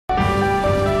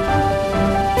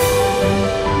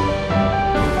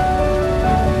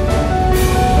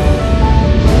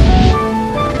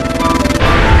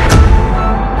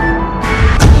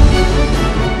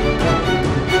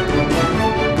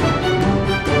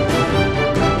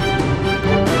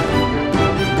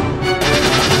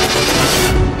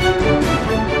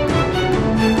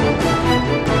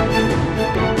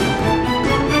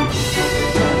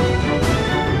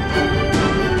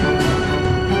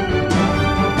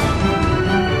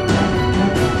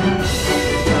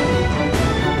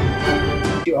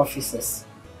officers.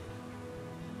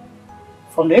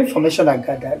 From the information I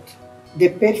gathered, they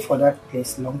paid for that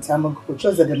place a long time ago,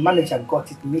 just that the manager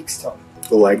got it mixed up.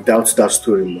 Oh, I doubt that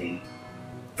story, Mom.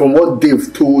 From what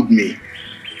they've told me,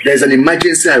 there's an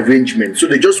emergency arrangement, so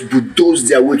they just bulldoze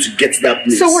their way to get to that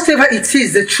place. So whatever it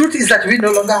is, the truth is that we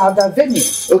no longer have that venue.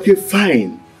 Okay,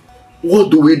 fine.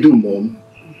 What do we do, Mom?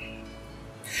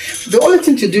 The only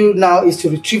thing to do now is to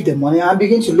retrieve the money and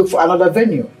begin to look for another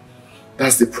venue.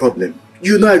 That's the problem.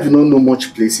 You know I do not know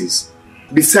much places.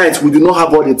 Besides, we do not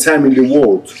have all the time in the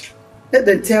world. Let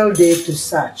them tell Dave to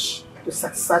search. To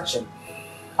start searching.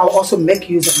 I'll also make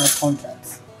use of my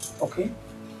contacts. Okay?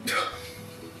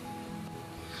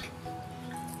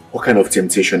 What kind of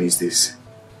temptation is this?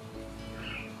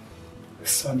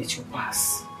 Son, it will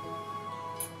pass.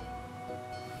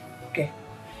 Okay?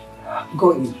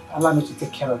 Go in. Allow me to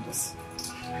take care of this.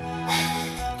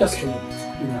 Just go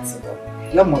in and sit down.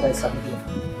 Your mother is having you.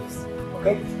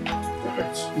 Okay?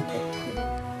 Perfect. Okay.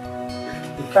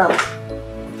 You come.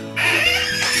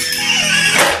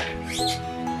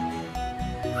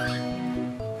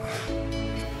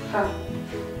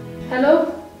 Hello?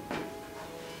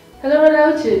 Hello,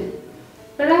 Brother Uche.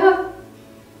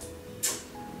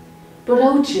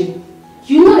 Brother Uche,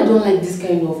 you know I don't like this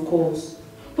kind of calls.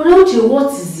 Brother Uche,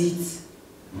 what is it?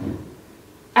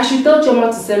 I should tell Choma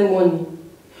to send money.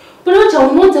 Brother Uche, I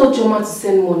will not tell Choma to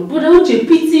send money. Brother Uche,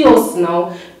 pity us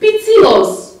now. Pity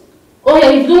us. Oh yeah,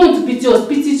 if you don't want to pity us,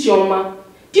 pity Choma.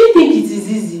 Do you think it is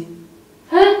easy?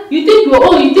 Huh? You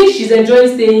think she's enjoying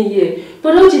staying here?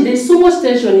 But Uche, there's so much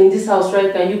tension in this house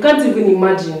right now, you can't even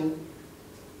imagine.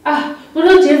 But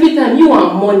Uche, every time you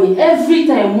want money, every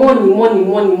time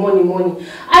money.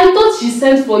 I thought she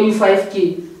sent for you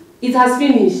 5K. It has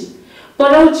finished.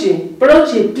 But Uche,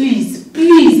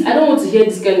 please, I don't want to hear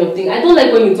this kind of thing. I don't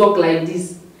like when you talk like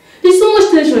this. There's so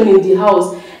much tension in the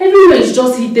house. Everywhere is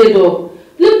just heated up.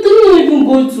 Let me even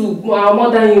go to our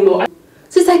mother-in-law.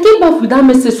 Since I came back with that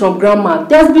message from Grandma,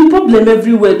 there's been problem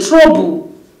everywhere,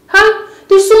 trouble. Huh?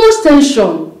 There's so much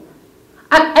tension.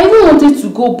 I even wanted to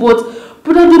go, but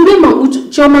the man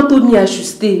Chioma told me I should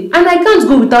stay. And I can't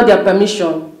go without their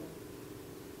permission.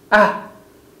 Brother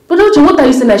Uche, what are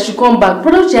you saying I should come back?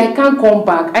 Brother Uche, I can't come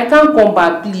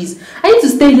back, please. I need to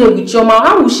stay here with Chioma.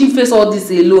 How will she face all this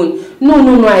alone?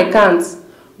 No, I can't.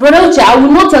 Brother Uche, I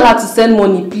will not tell her to send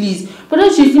money, please. Brother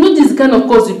Uche, if you know this kind of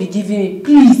calls you'll be giving me,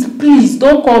 please,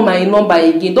 don't call my number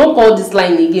again. Don't call this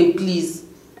line again, please.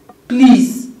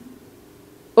 Please.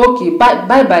 Okay, bye.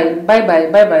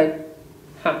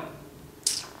 Huh.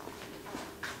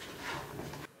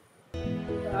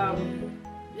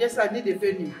 Yes, I need a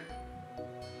venue.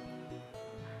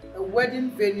 A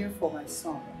wedding venue for my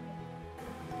son.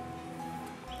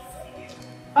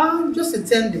 Just in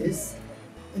 10 days.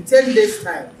 In 10 days'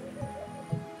 time.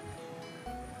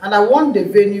 And I want the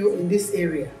venue in this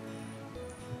area.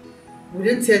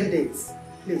 Within 10 days.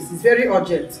 Please, it's very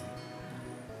urgent.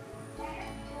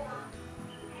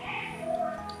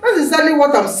 That's exactly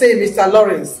what I'm saying, Mr.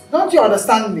 Lawrence. Don't you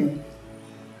understand me?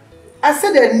 I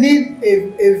said I need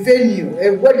a venue,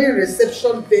 a wedding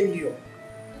reception venue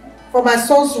for my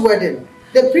son's wedding.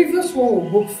 The previous one we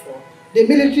booked for, the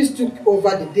militaries took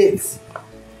over the dates.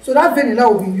 So that venue now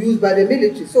will be used by the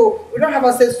military. So we don't have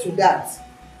access to that.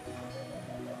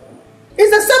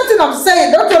 It's the same thing I'm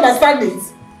saying. Don't you understand it?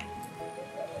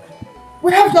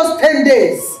 We have just 10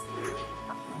 days.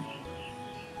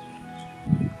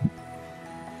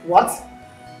 What?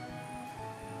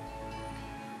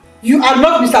 You are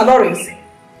not Mr. Lawrence.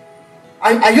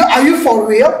 Are you for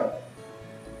real?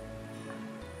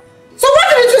 So why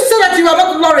didn't you say that you are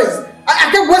not Lawrence?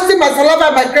 I kept wasting my saliva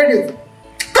and my credit.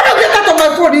 Come on, get out of my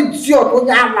phone, idiot.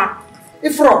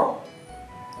 If wrong.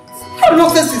 How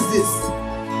nonsense is this?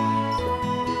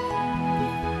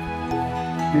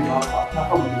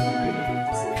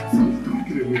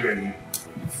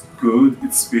 It's good,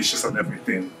 it's spacious and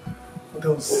everything. But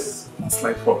there was a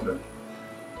slight problem.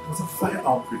 There was a fire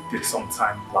outbreak there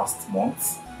sometime last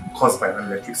month caused by an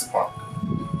electric spark.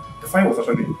 The fire was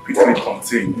actually pretty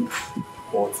contained,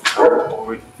 but it had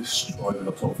already destroyed a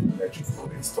lot of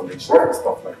electrical installation and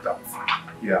stuff like that.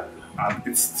 Yeah, and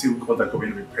it's still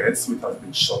undergoing repairs, so it has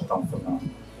been shut down for now.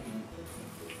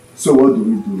 So what do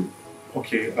we do?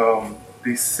 Okay,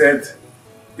 they said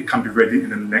it can be ready in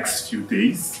the next few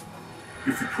days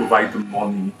if we provide the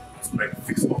money to like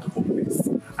fix up the whole place,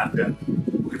 and then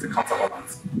we'll get a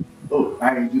counterbalance. Oh,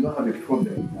 I do not have a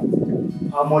problem with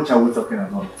that. How much are we talking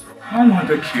about?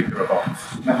 900K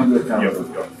thereabouts.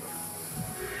 900,000. Yeah.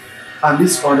 And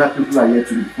these other people are here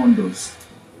to refund us.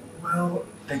 Well,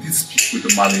 I did speak with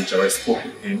the manager. I spoke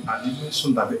with him, and he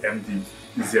mentioned that the MD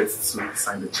is yet to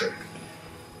sign the check.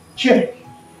 Check.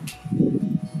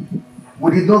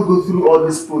 We did not go through all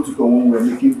this protocol when we were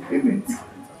making payments.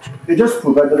 They just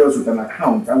provided us with an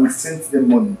account and we sent them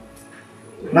money.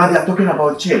 Now they are talking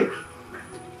about check.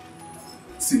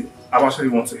 See, I actually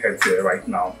want to head there right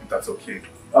now, if that's okay.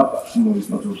 No, it's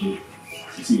not okay.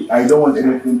 You see, I don't want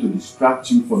anything to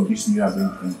distract you from this new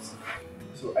arrangement.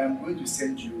 So I am going to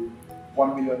send you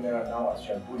 1 million naira now as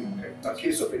you are going there. In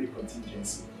case of any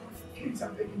contingency, please,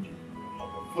 I'm begging you.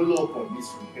 Follow up on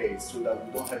this repair so that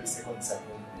we don't have a second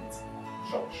disappointment.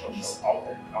 Sure.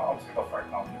 I'll take off right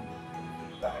now.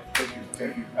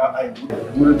 Thank you. I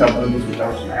wouldn't have done this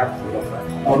without you. I have to follow up right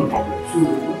now. No problem.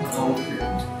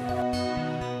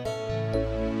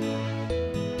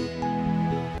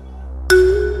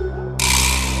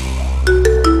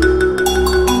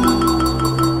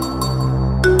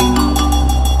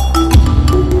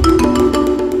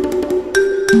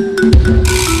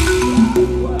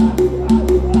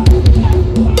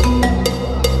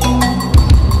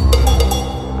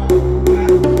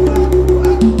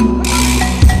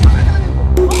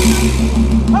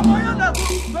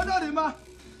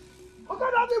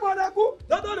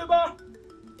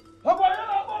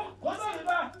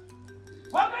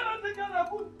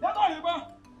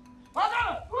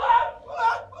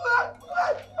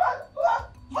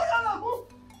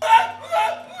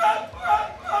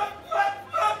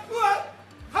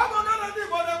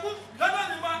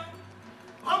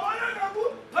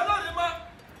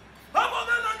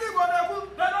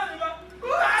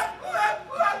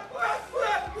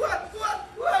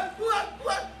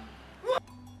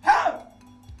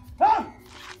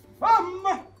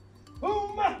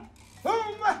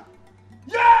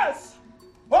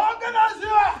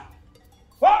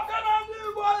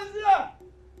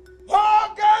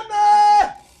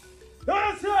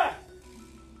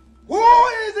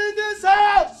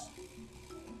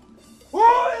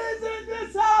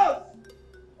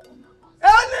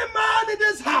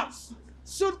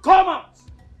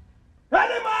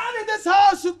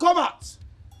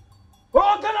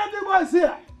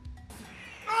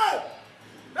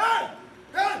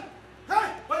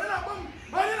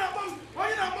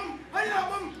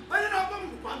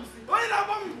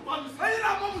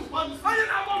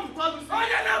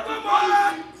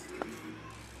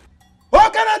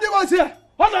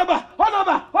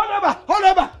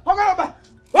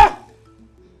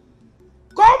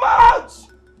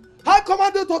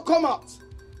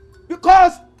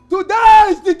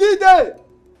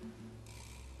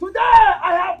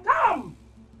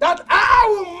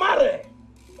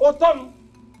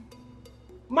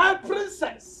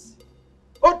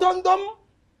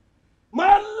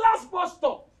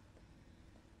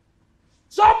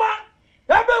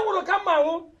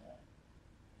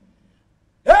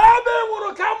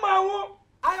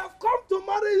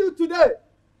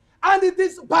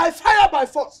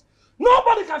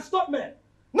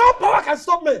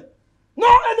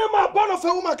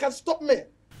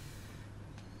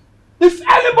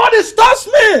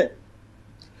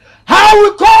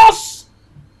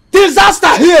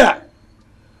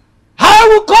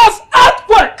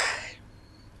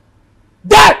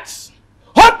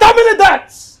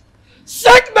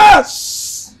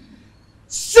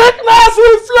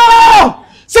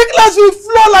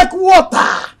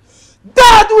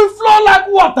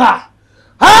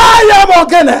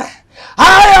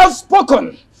 I have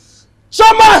spoken.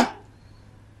 Choma,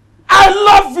 I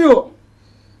love you.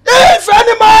 If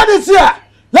any man is here,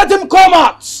 let him come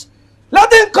out.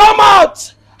 Let him come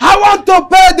out. I want to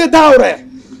pay the dowry.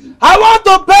 I want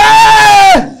to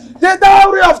pay the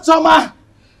dowry of Choma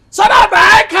so that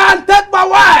I can take my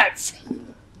wife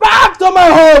back to my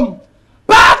home.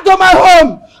 Back to my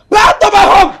home. Back to my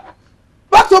home.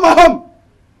 Back to my home.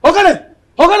 Okay.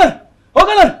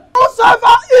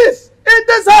 Whosoever is in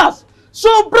this house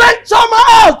should bring Choma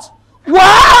out.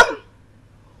 One.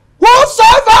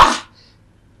 Whosoever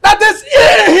that is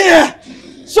in here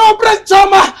should bring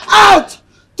Choma out.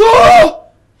 Two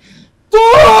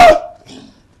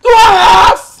and a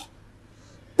half.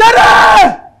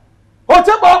 Three.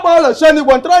 Ote baba shani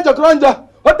one tranja kranja.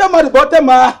 Ote mari bote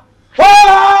ma.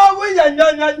 Oh, we nya.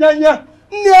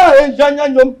 Nya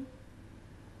nyom.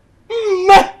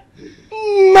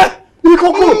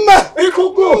 Ikuku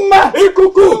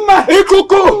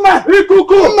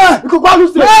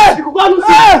alusi.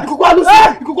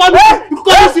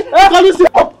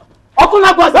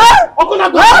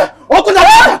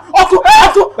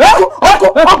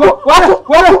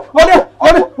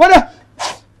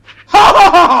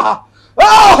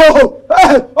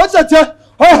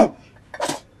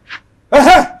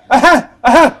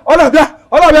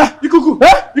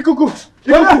 Ikuku.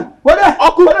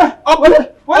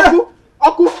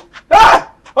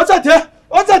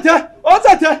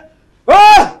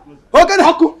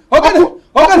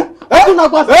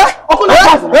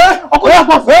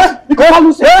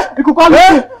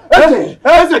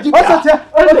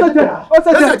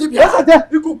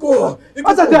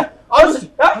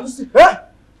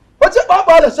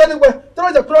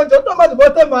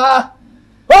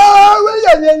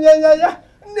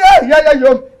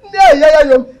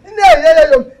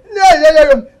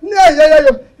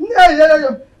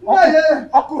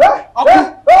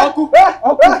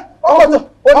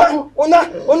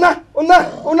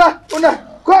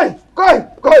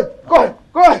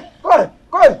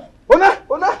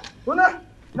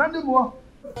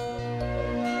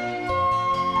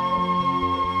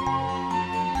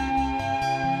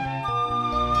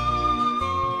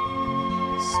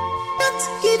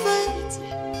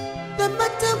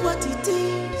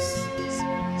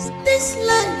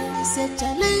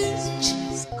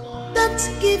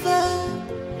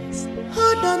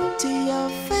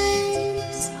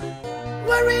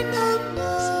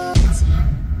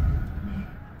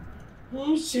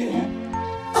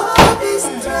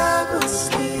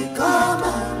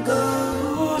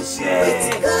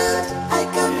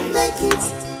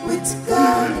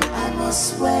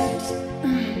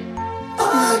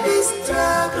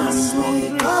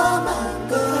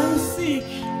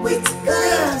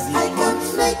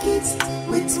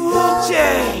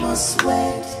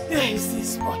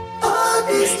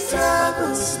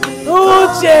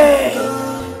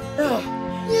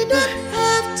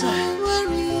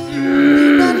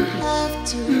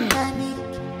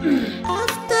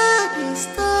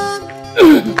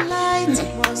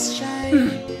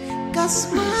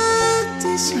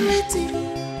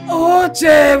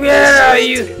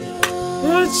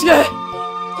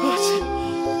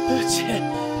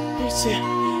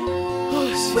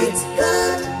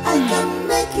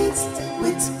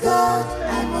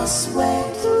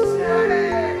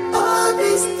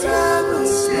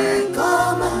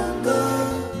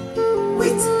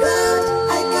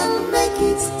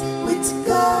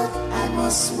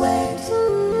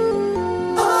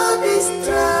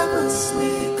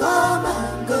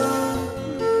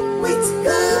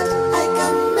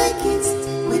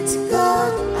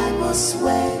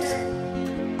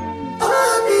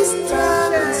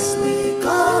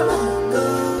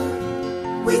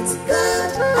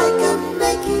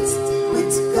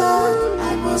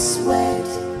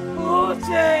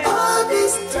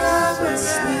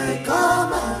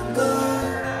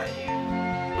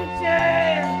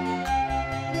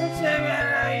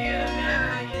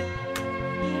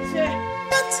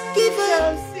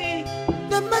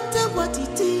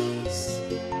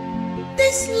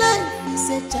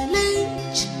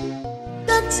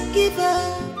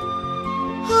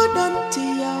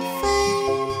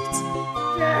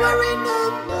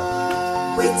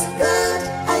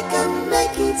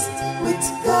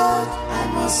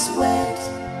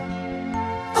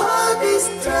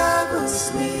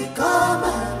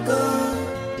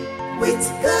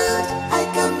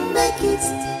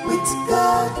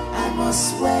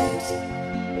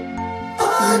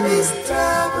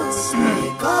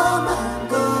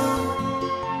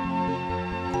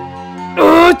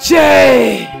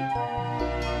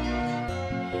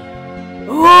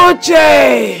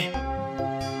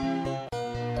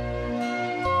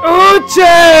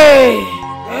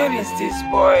 Where is this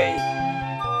boy?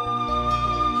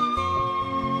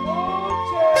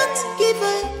 Don't give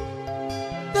up,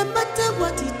 no matter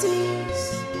what it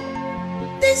is.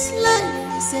 This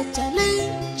life is a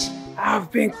challenge.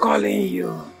 I've been calling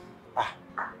you.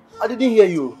 I didn't hear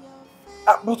you.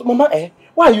 But Mama,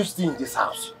 why are you still in this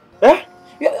house?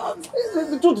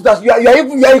 The truth is that you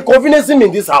are inconveniencing me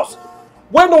in this house.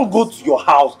 Why not go to your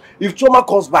house? If Choma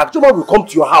comes back, Choma will come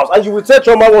to your house and you will tell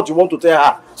Choma what you want to tell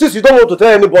her. Since you don't want to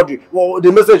tell anybody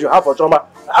the message you have for Choma.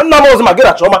 I'm not going to get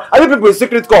at Choma. Are you people in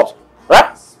secret court?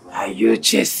 Right? Are you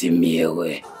chasing me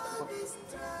away?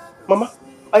 Mama,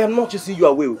 I am not chasing you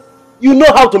away. You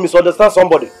know how to misunderstand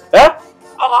somebody.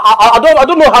 I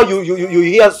don't know how you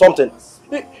hear something.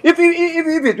 If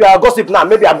it were a gossip now,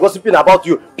 maybe I'm gossiping about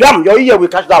you. Damn, your ear will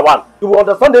catch that one. You will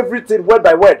understand everything word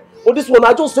by word. But this one,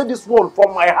 I just say this one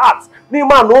from my heart. The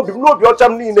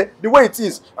way it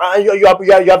is.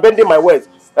 You are bending my words.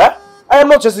 I am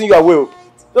not chasing you away.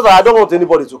 Just I don't want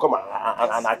anybody to come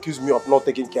and accuse me of not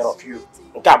taking care of you.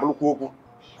 I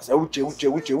say,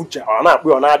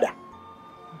 Uche.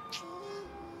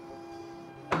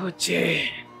 Uche,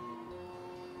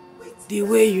 the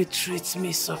way you treat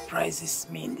me surprises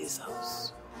me in this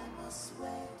house.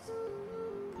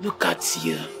 Look at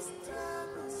you.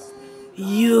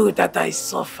 You that I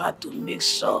suffered to make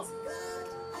sure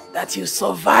that you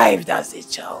survived as a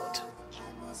child.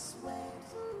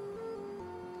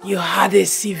 You had a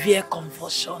severe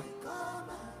convulsion.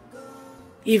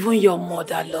 Even your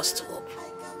mother lost hope.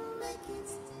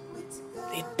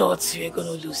 They thought you were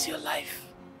going to lose your life.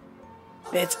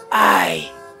 But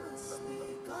I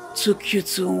took you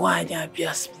to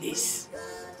Nwanyabia's place,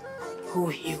 who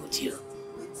healed you.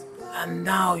 And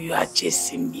now you are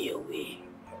chasing me away.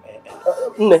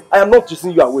 I am not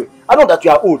chasing you away. I know that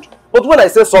you are old. But when I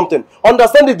say something,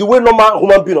 understand it the way normal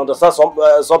human being understands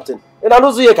something. And I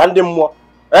don't see you can do more.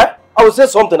 I will say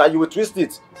something and you will twist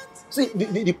it. See,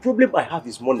 the problem I have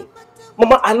is money.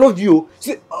 Mama, I love you.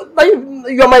 See,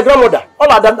 you are my grandmother. All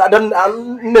I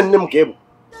done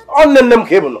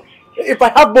cable. If I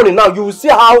have money now, you will see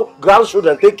how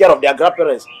grandchildren take care of their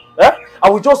grandparents. I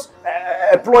will just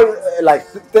employ like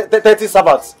 30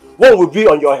 servants. One will be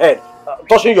on your head,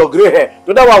 touching your grey hair.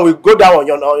 The other one will go down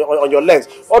on your legs.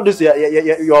 All this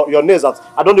your nails,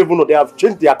 I don't even know. They have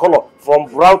changed their color from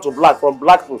brown to black, from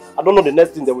black to I don't know the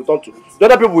next thing they will turn to. The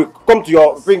other people will come to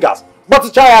your fingers. But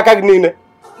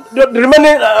the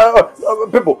remaining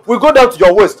people will go down to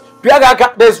your waist.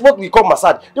 There is what we call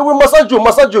massage. They will massage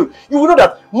you. You will know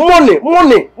that money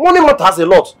matters a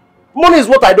lot. Money is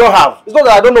what I don't have. It's not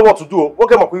that I don't know what to do.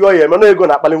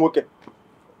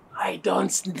 I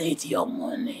don't need your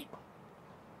money.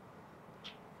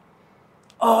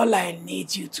 All I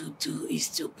need you to do is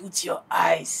to put your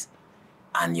eyes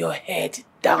and your head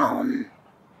down.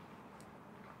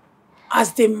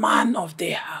 As the man of the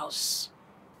house,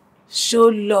 show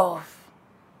love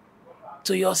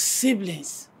to your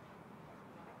siblings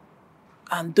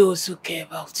and those who care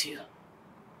about you.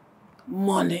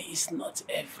 Money is not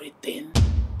everything.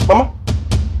 Mama?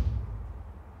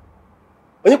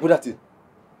 When you put that in?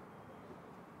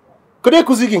 Could I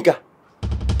kuziginka?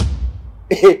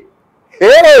 Hey!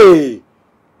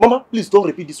 Mama, please don't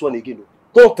repeat this one again.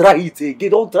 Don't try it again.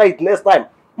 Don't try it next time.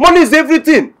 Money is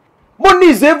everything. Money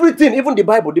is everything. Even the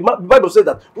Bible says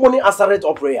that money answers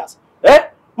all prayers.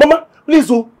 Mama, please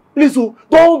don't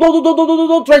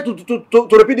try to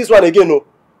repeat this one again. No.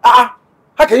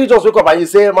 How can you just wake up and you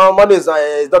say money is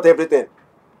not everything?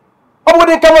 Come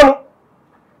on.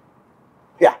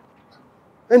 Yeah.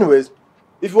 Anyways,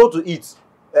 if you want to eat,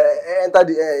 enter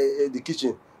the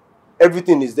kitchen.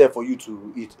 Everything is there for you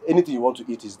to eat. Anything you want to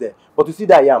eat is there. But you see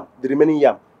that yam, the remaining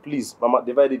yam, please, Mama,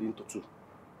 divide it into two.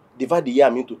 Divide the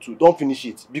yam into two. Don't finish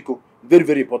it. Because very,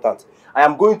 very important. I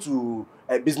am going to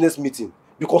a business meeting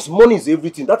because money is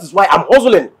everything. That is why I'm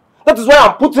hustling. That is why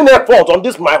I'm putting effort on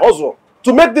this my hustle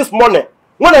to make this money.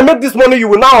 When I make this money, you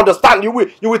will now understand. You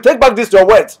will take back this your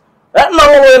words.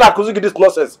 This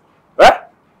nonsense.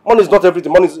 Money is not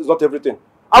everything. Money is not everything.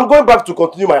 I'm going back to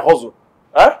continue my hustle.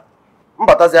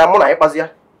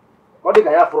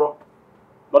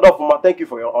 Thank you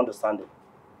for your understanding.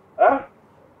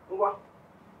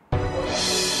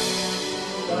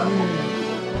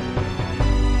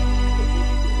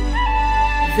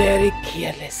 Very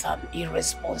careless and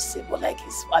irresponsible like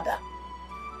his father.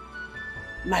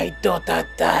 My daughter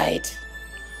died,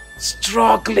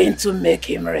 struggling to make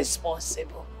him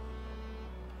responsible.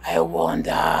 I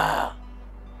wonder,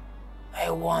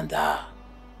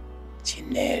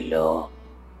 Chinelo.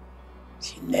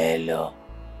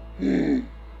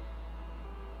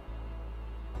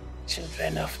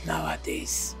 Children of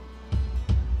nowadays,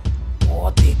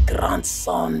 what a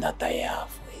grandson that I have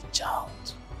for a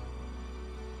child.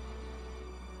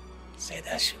 Said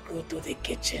I should go to the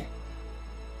kitchen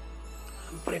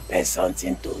and prepare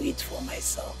something to eat for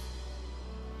myself,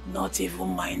 not even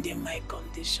minding my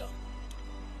condition.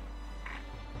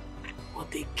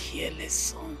 What a careless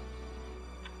son.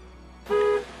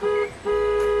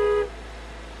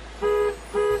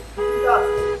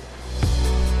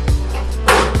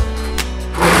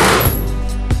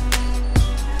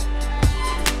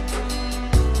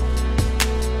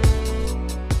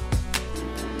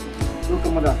 Look,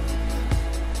 madam.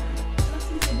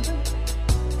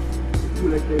 You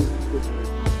like this?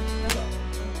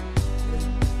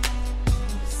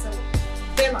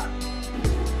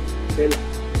 Bella.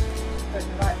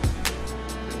 Right.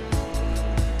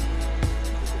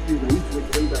 Please, I need to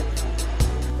make them back.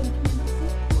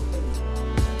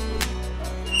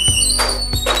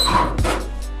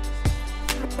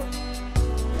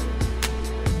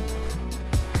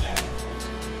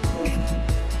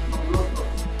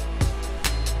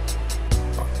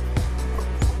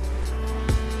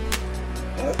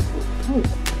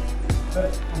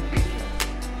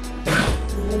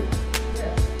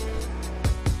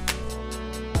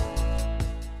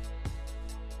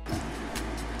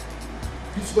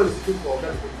 This one is too for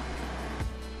that.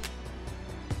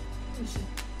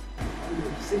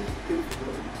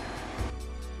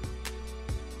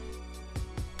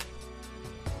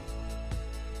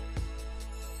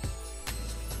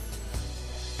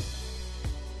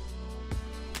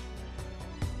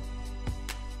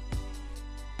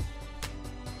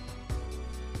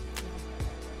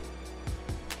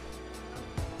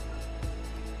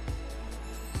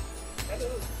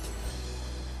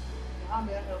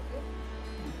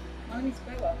 name is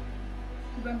Bella.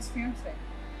 Ibrahim's fiance.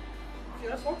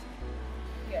 Serious what?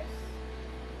 Yes.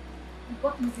 We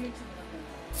got engaged in London.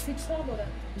 She traveled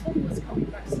and told me was coming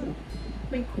back soon.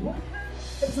 Been calling her,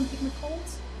 that doesn't pick my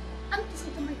calls, and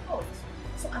doesn't do my calls.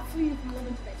 So I flew in from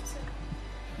London today to say.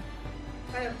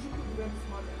 I am Chukwu Ibrahim's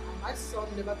mother, and my son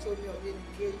never told me of being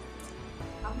engaged.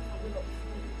 I'm aware of you.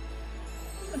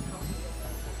 You can help me with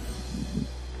that.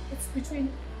 It's between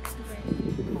Ibrahim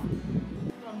and Mom.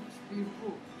 Don't be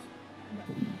rude. No,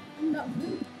 I'm not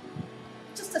rude.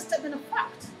 Just a statement of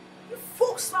fact. You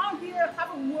folks around here have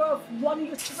a way of running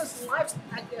your children's lives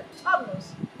like they're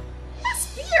toddlers. That's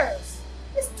fierce.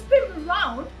 It's to be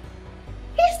around.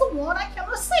 He's the one I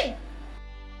cannot see.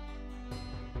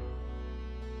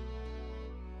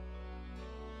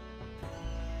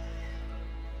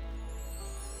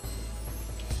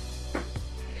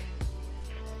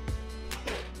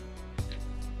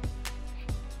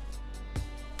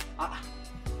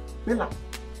 Bella,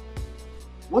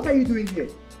 what are you doing here?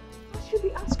 I should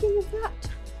be asking you that.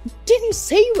 Didn't you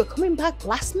say you were coming back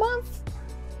last month?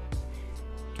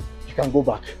 You can go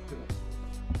back.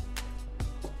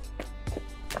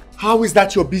 How is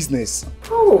that your business?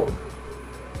 Oh,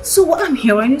 so what I'm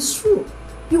hearing is true.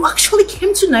 You actually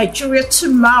came to Nigeria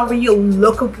to marry a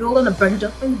local girl and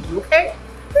abandon her in the UK?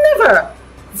 Never!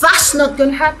 That's not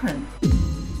gonna happen.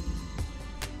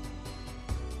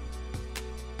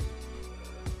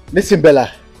 Listen, Bella,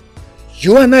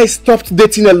 you and I stopped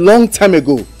dating a long time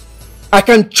ago. I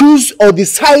can choose or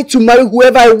decide to marry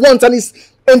whoever I want, and it's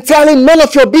entirely none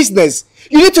of your business.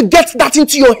 You need to get that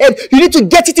into your head. You need to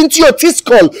get it into your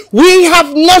T-skull. We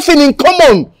have nothing in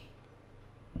common.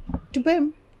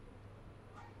 Dubem,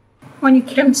 when you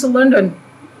came to London,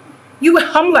 you were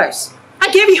homeless.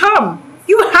 I gave you home.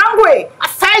 You were hungry. I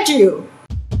fed you.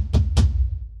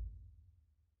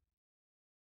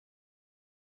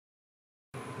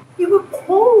 You were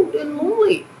cold and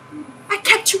lonely. I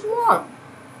kept you warm.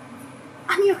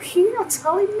 And you're here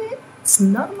telling me it's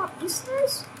none of my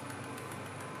business?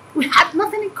 We had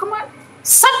nothing in common.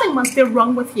 Something must be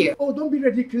wrong with you. Oh, don't be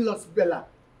ridiculous, Bella.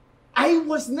 I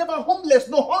was never homeless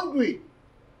nor hungry.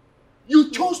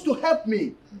 You chose to help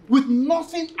me with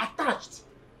nothing attached.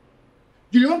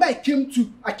 You remember I came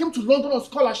to London on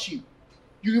scholarship.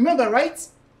 You remember, right?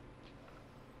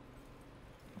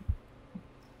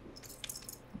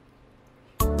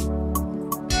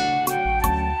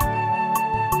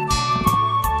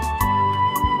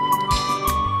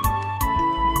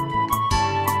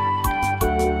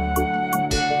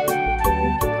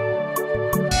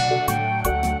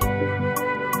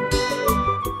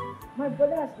 My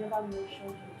brother has never mentioned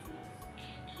you to me.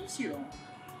 What's wrong?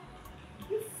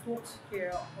 You folks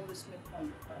here always make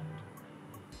fun of her.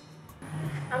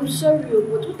 I'm sorry, but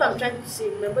what I'm trying to say,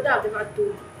 my brother has never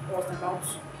told us about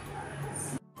you.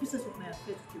 This is what my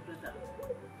affair with your brother.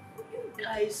 You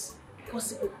guys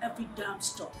gossip with every damn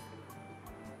stuff.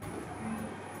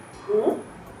 Hmm?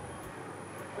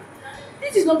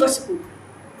 This is not gossip.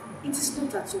 It is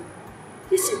not at all.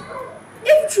 Listen,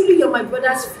 if truly you're my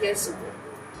brother's fiancé,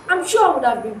 I'm sure I would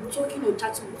have been talking or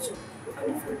chatting with you.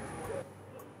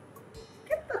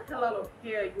 Get the hell out of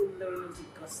here, you little nosy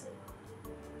gossip.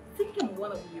 Think I'm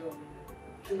one of your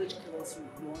village girls who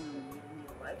go on and live in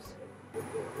your lives?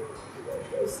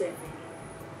 Listen,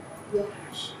 you're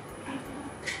harsh.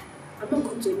 I'm not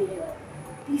going to any help.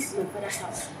 This is my father's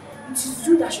house. It is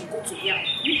you that should go to him. Why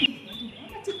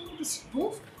am I taking all this stuff?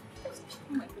 Oh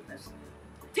my goodness.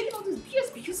 Taking all this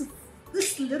BS because of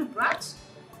this little brat?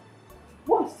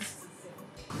 What is this?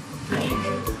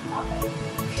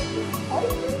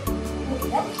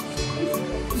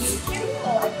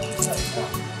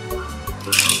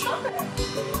 Stop it!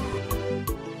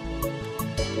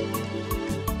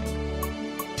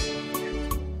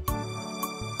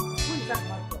 Who is that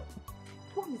mad dog?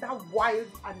 Who is that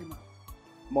wild animal?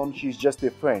 Mom, she's just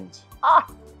a friend.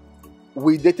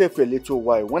 We dated for a little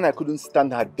while. When I couldn't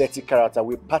stand her dirty character,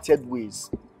 we parted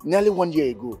ways. Nearly 1 year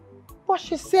ago. But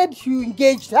she said you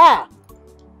engaged her.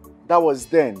 That was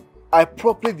then. I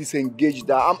properly disengaged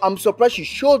her. I'm surprised she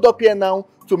showed up here now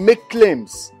to make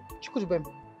claims.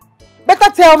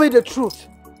 Better tell me the truth.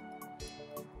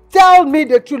 Tell me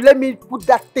the truth. Let me put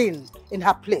that thing in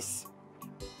her place.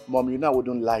 Mom, you know I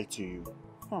wouldn't lie to you.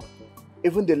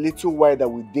 Even the little while that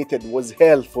we dated was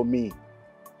hell for me.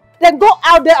 Then go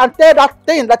out there and tell that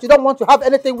thing that you don't want to have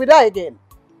anything with her again.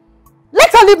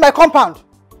 Let her leave my compound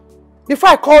before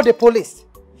I call the police.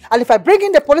 And if I bring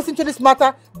in the police into this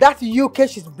matter, that UK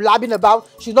she's blabbing about,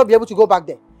 she'll not be able to go back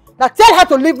there. Now tell her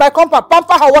to leave my compound,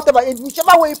 pamper her, whatever, in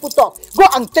whichever way you put off. Go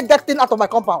and take that thing out of my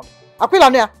compound.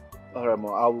 Alright,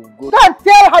 Mom, I will go. Go and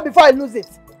tell her before I lose it.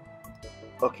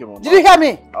 Okay, Mama. Did you hear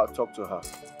me? I'll talk to her.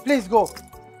 Please go.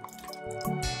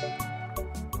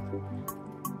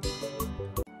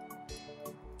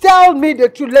 Tell me the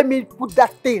truth. Let me put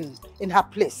that thing in her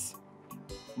place.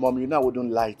 Mom, you know I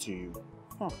wouldn't lie to you.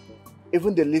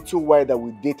 Even the little while that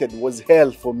we dated was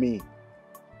hell for me.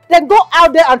 Then go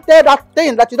out there and tell that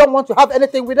thing that you don't want to have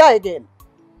anything with her again.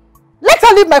 Let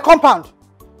her leave my compound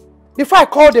before I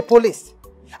call the police.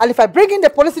 And if I bring in the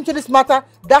police into this matter,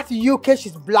 that UK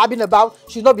she's blabbing about,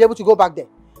 she'll not be able to go back there.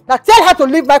 Now tell her to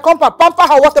leave my compound, pamper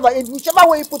her, whatever, in whichever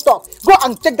way you put her. Go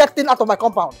and take that thing out of my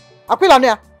compound.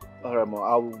 Aquilania. Alright, Mom,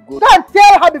 I will go. Go and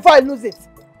tell her before I lose it.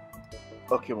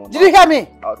 Okay, Mom. Did you hear me?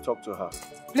 I'll talk to her.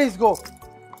 Please go.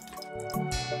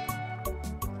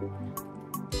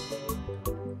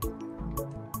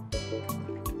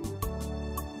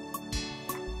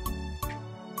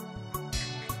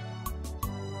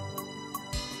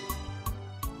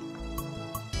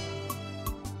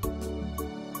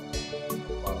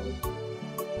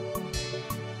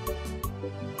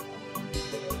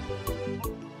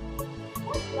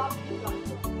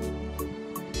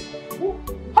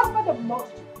 Husband of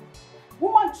multitude,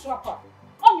 woman trapper,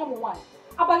 onion one,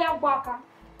 abaya waka.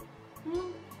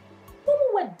 When we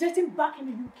were dating back in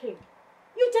the UK,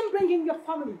 you didn't bring in your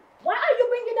family. Why are you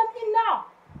bringing them in now?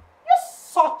 You're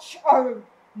such a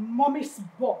mommy's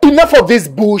boy. Enough of this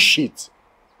bullshit.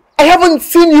 I haven't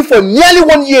seen you for nearly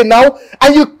 1 year now,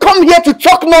 and you come here to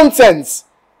talk nonsense.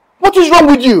 What is wrong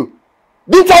with you?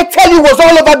 Didn't I tell you it was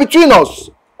all over between us?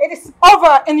 It is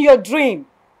over in your dream.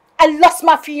 I lost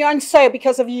my fiancé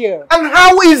because of you. And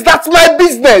how is that my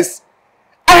business?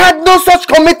 I had no such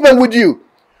commitment with you.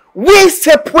 We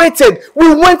separated.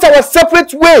 We went our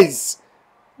separate ways.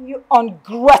 You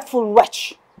ungrateful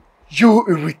wretch. You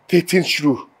irritating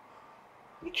shrew.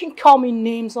 You can call me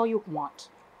names all you want.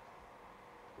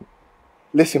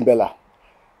 Listen, Bella.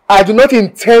 I do not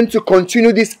intend to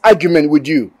continue this argument with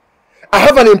you. I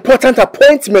have an important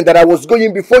appointment that I was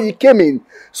going before you came in.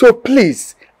 So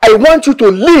please, I want you to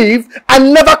leave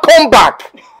and never come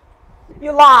back.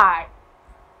 You lie.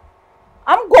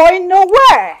 I'm going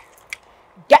nowhere.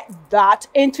 Get that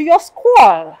into your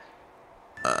squall.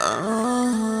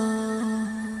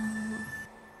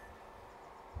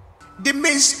 The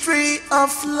mystery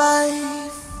of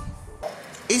life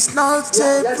is not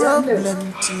a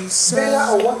problem to solve.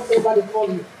 Bella or whatever they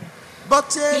call you.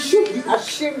 But you should be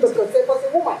ashamed of yourself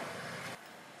as a woman.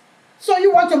 So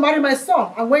you want to marry my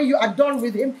son, and when you are done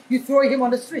with him, you throw him on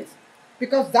the street.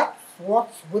 Because that's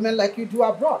what women like you do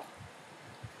abroad.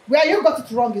 Where you got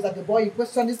it wrong is that the boy in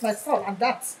question is my son, and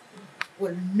that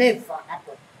will never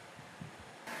happen.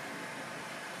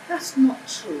 That's not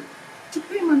true. To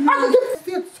pay my How do you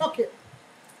still talking?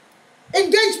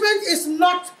 Engagement is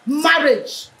not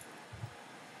marriage.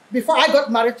 Before I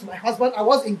got married to my husband, I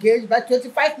was engaged by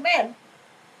 25 men.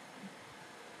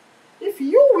 If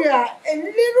you were a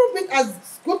little bit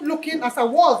as good looking as I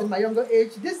was in my younger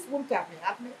age, this wouldn't have been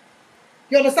happening.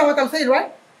 You understand what I'm saying,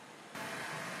 right?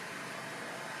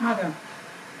 Madam,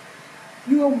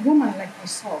 you're a woman like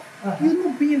myself. You're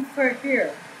not being fair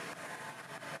here.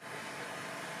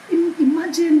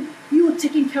 Imagine you were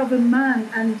taking care of a man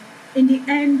and in the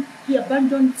end he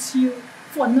abandoned you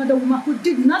for another woman who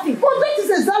did nothing. But that is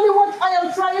exactly what I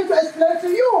am trying to explain to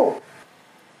you.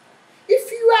 If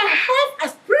you are half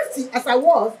as pretty as I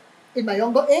was in my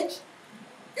younger age,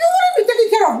 you wouldn't be taking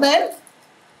care of men.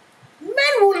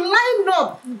 Men will line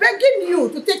up begging you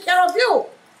to take care of you.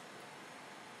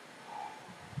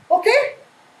 Okay?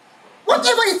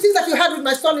 Whatever it is that you had with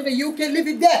my son in the UK, leave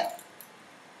it there.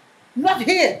 Not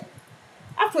here.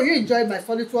 After you enjoyed my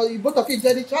solitude, you both of you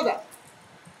enjoyed each other.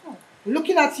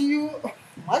 Looking at you,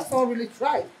 my son really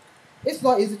tried. It's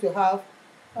not easy to have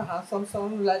a handsome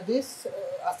son like this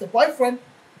as a boyfriend.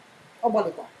 Oh,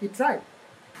 Monica, he tried.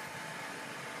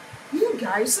 You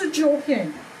guys are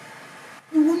joking.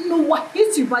 You wouldn't know what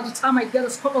hits you by the time I get a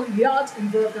couple of yards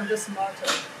involved in this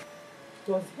matter.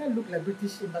 Does hair look like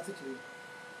British embassy to you?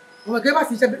 Oh my God,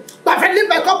 but leave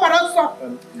my compound also.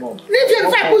 Mom. Leave him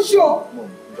if I push you. Mom.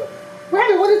 We have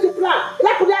been wanting to plan.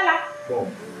 Like Udala. Mom.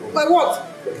 By what?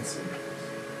 Let me see.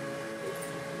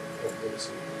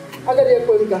 I got the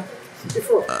echo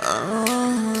before.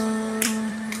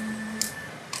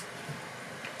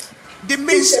 the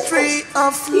mystery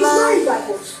of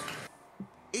life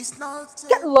is not.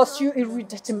 Get lost, you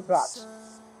irritating brat.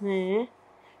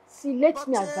 See, let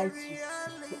me advise you.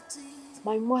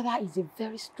 My mother is a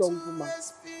very strong woman.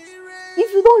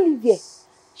 If you don't live here,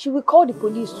 she will call the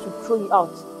police to throw you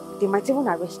out. They might even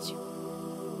arrest you.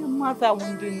 Your mother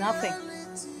won't do nothing.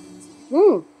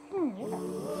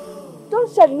 Don't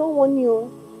say no one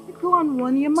you. You go and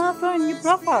warn your mother and your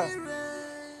brother.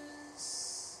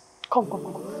 Come.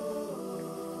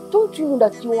 Don't you know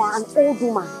that you are an old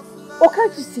woman? Or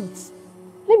can't you see it?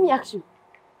 Let me ask you.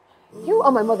 You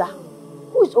are my mother.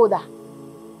 Who is older?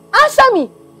 Answer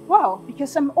me! Well,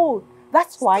 because I'm old.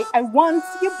 That's why I want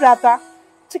your brother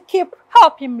to keep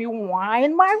helping me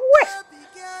wind my waist.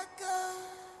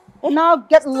 Now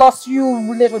get lost, you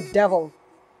little devil.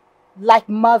 Like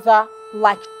mother,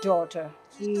 like daughter.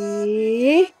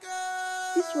 Eh?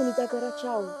 This one is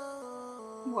Agaracha.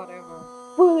 Whatever.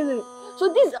 Wait.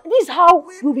 So this is how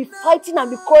you'll be fighting and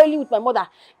be quarreling with my mother.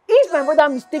 If my mother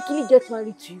mistakenly gets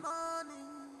married to you.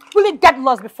 Will it get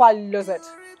lost before I lose it?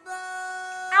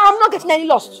 I'm not getting any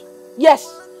lost. Yes.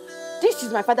 This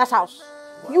is my father's house.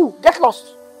 You, get lost.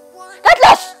 Get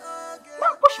lost!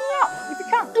 Now push me out if you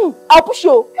can. I'll push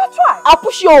you. You try. I'll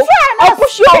push you. Try and I'll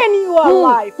push you. spin you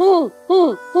alive.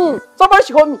 Somebody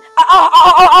should hold me.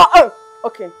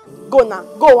 Okay. Go now.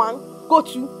 Go one. Go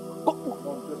two. Go.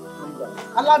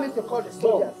 Allow me to call the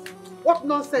soldiers. What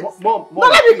nonsense? Mom, no,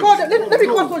 let me call them. Let me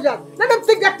call soldiers. Let them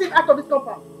take that thing out of this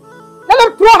compound. Let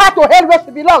them throw her to hell where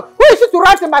she belongs. Who is she to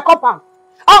write in my compound?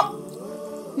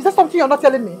 Is that something you're not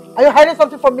telling me? Are you hiding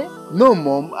something from me? No,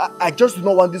 Mom. I just do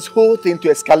not want this whole thing to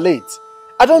escalate.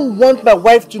 I don't want my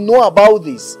wife to know about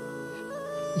this.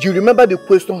 You remember the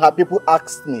question her people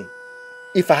asked me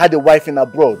if I had a wife in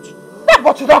abroad? Yeah,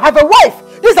 but you don't have a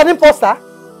wife. This is an imposter.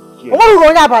 Yeah. What are we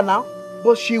going about now?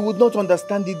 But she would not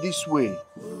understand it this way.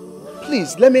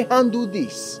 Please, let me handle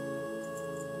this.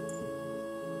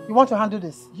 You want to handle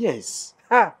this? Yes.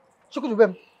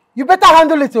 You better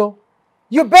handle it, oh.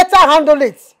 You better handle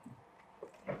it.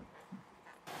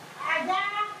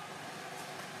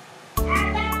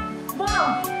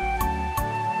 Mom!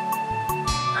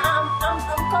 I'm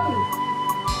coming.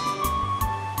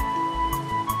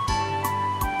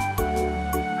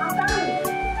 I'm coming.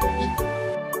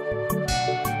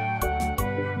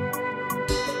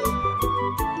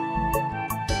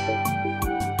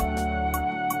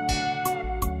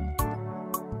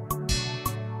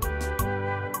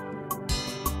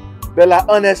 Bella,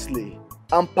 honestly,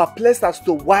 I'm perplexed as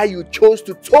to why you chose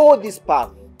to tow this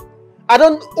path. I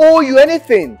don't owe you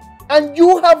anything, and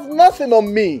you have nothing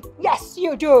on me. Yes,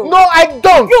 you do. No, I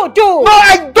don't. You do. No,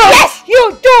 I don't. Yes,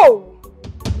 you do.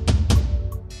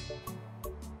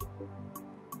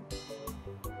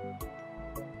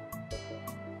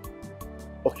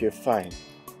 Okay, fine.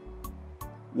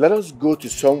 Let us go to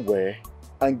somewhere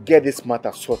and get this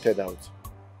matter sorted out.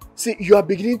 See, you are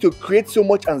beginning to create so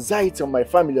much anxiety on my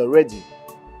family already.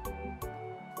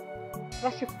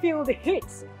 I should feel the heat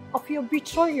of your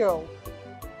betrayal.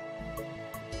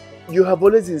 You have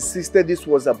always insisted this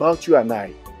was about you and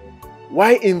I.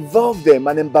 Why involve them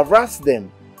and embarrass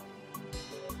them?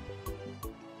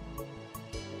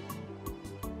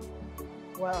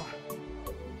 Well,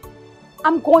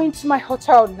 I'm going to my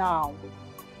hotel now.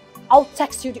 I'll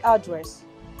text you the address.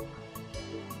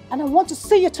 And I want to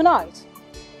see you tonight.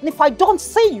 And if I don't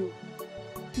see you,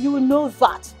 you will know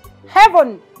that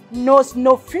heaven knows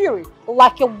no fury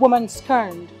like a woman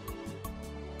scorned.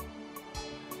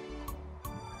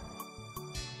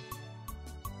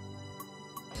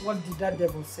 What did that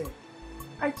devil say?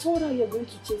 I told her you're going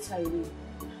to chase her away.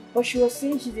 But she was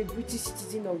saying she's a British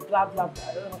citizen of blah blah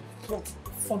blah.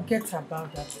 Forget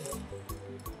about that.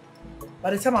 By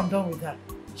the time I'm done with her,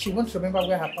 she won't remember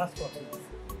where her passport is.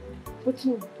 But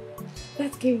no,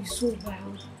 that girl is so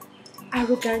wild,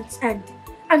 arrogant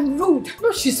and rude.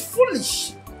 No, she's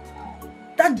foolish.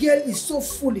 That girl is so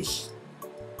foolish.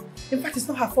 In fact, it's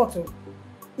not her fault. Oh.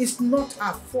 It's not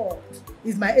her fault.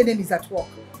 It's my enemies at work.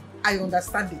 I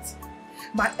understand it.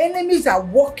 My enemies are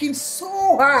working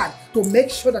so hard to make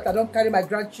sure that I don't carry my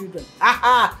grandchildren.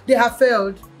 They have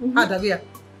failed.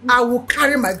 I will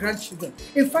carry my grandchildren.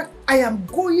 In fact, I am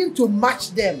going to match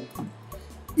them.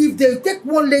 If they take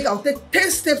one leg, I'll take 10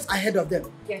 steps ahead of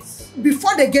them. Yes.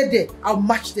 Before they get there, I'll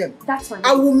match them. That's fine.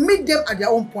 I will meet them at their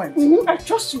own point. I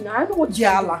trust you now. I know what you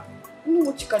can do. I know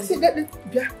what you can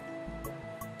do.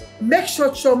 Make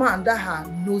sure Choma and her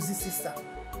nosy sister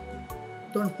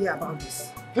don't hear about this.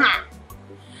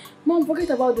 Mom, forget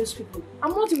about those people.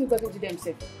 I'm not even talking to them,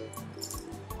 sir.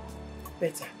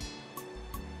 Better.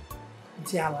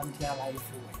 Diala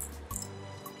everywhere.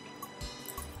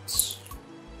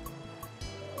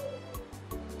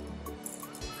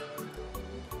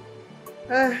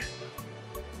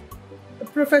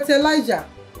 Prophet Elijah,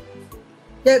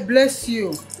 God bless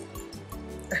you.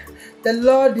 The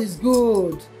Lord is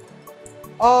good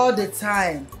all the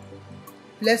time.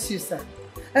 Bless you, sir.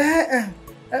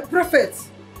 Prophet,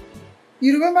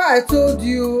 you remember I told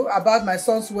you about my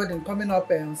son's wedding coming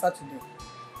up on Saturday?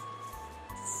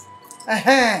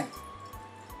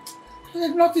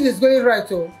 Nothing is going right,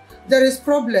 though. There is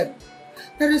problem.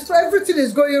 Everything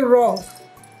is going wrong.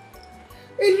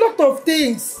 A lot of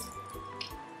things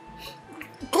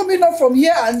coming up from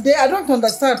here and there. I don't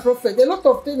understand, Prophet. A lot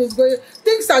of things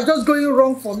are just going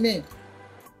wrong for me.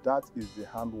 That is the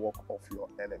handwork of your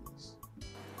enemies.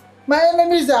 My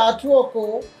enemies are at work,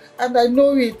 oh, and I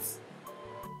know it.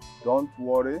 Don't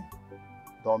worry.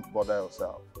 Don't bother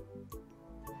yourself.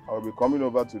 I will be coming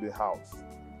over to the house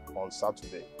on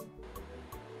Saturday.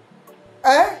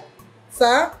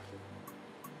 Sir?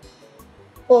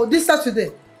 Oh, this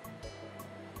Saturday?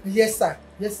 Yes, sir.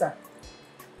 Yes, sir.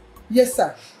 Yes,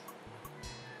 sir.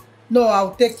 No,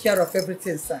 I'll take care of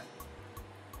everything, sir.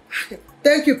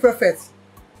 Thank you, Prophet.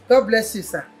 God bless you,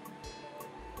 sir.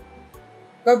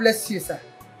 God bless you, sir.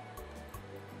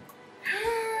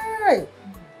 Hi.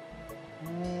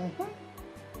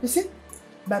 You see,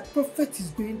 my prophet is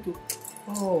going to...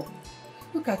 Oh,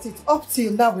 look at it. Up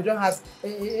till now, we don't have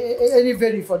any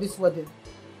venue for this wedding.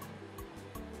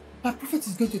 My prophet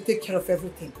is going to take care of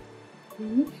everything.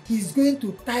 He's going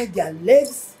to tie their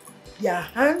legs, their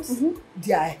hands,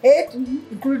 their head,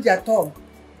 including their tongue,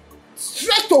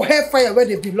 straight to hellfire where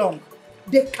they belong.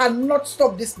 They cannot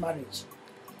stop this marriage.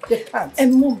 They can't.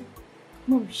 And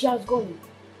Mom, she has gone.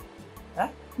 Huh?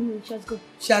 She has gone.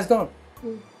 She has gone?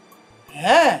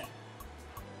 Yeah.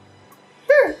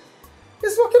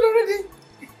 It's working already.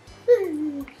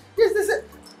 Yes, this is...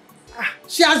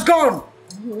 she has gone.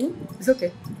 It's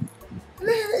okay.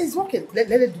 It's working. Let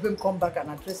him come back and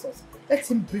address us. Let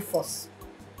him brief us.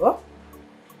 What?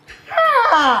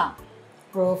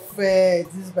 Prophet.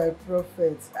 This is my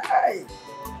prophet. Hi.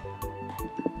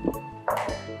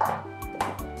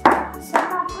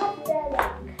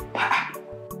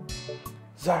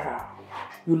 Zara,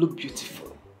 you look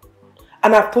beautiful.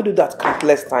 And I've told you that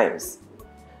countless times.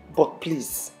 But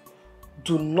please,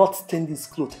 do not stain this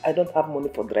clothes. I don't have money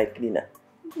for dry cleaner.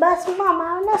 But Mom,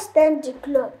 I will not stain the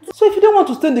clothes. So if you don't want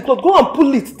to stain the clothes, go and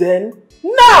pull it then.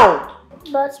 Now!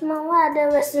 But Mom, why are they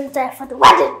wasting time for the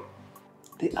wedding?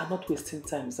 They are not wasting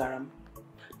time, Zara.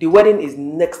 The wedding is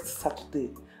next Saturday.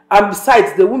 And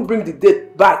besides, they won't bring the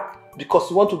date back because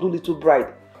you want to do little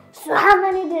bride. So how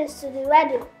many days to the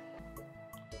wedding?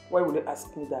 Why will you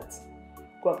ask me that?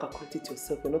 Go and calculate it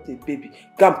yourself. You're not a baby.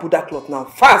 Go and put that cloth now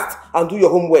fast and do your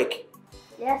homework.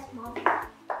 Yes, Mom.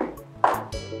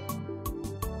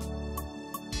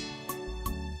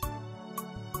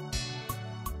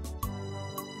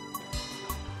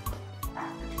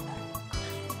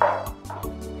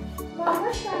 Mom,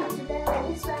 which one today?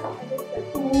 This one?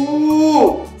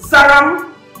 Ooh,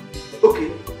 Saram. Okay.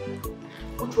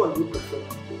 Which one do you prefer?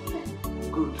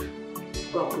 Good.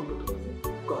 Go and put it on.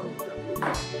 Go and put it.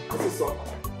 This is all.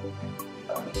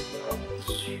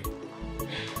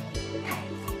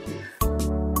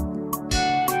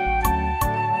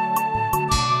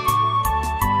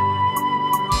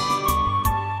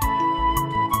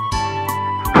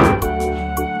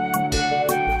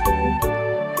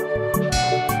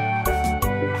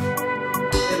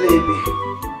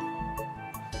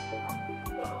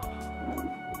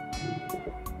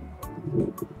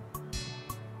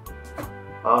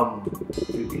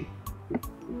 Baby,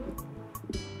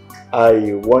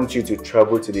 I want you to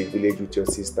travel to the village with your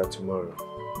sister tomorrow.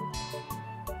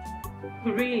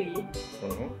 Really?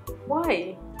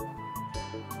 Why?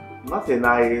 Nothing.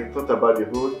 I thought about the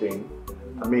whole thing.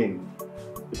 I mean,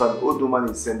 if an old woman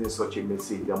is sending such a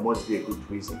message, there must be a good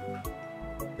reason.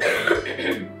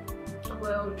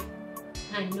 Well,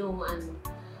 I know, and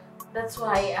that's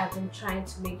why I've been trying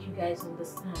to make you guys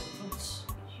understand. But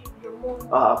your mom...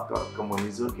 Come on,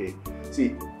 it's okay.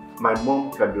 See, my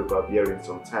mom can be overbearing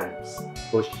sometimes,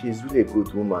 but she's really a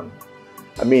good woman.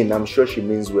 I mean, I'm sure she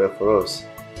means well for us.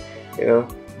 You know,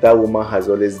 that woman has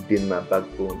always been my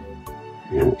backbone.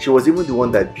 She was even the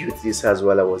one that built this house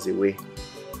while I was away.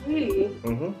 Really?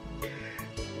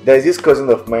 There's this cousin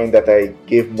of mine that I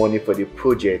gave money for the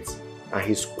project, and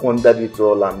he squandered it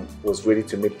all and was ready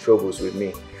to make troubles with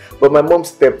me. But my mom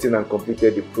stepped in and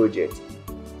completed the project.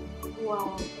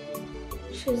 Wow.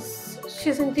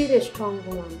 She's indeed a strong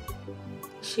woman.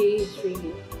 She is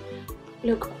really.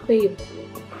 Look, babe,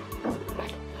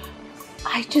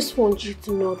 I just want you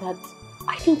to know that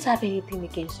I don't have anything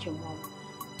against your mom.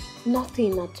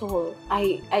 Nothing at all.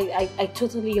 I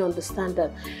totally understand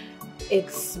that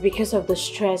it's because of the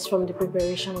stress from the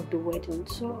preparation of the wedding.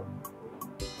 So,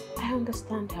 I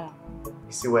understand her. You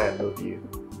see why I love you?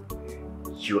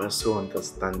 You are so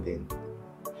understanding.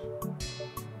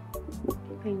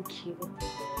 Thank you.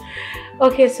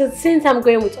 Okay, so since I'm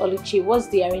going with Oluchi, what's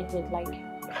the arrangement like?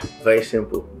 Very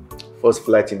simple. First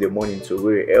flight in the morning to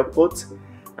Owerri Airport,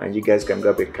 and you guys can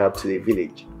grab a cab to the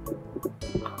village.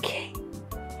 Okay.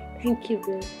 Thank you,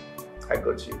 babe. I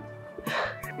got you.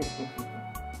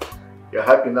 You're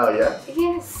happy now, yeah?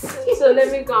 Yes. So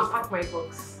let me go and pack my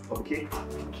box. Okay.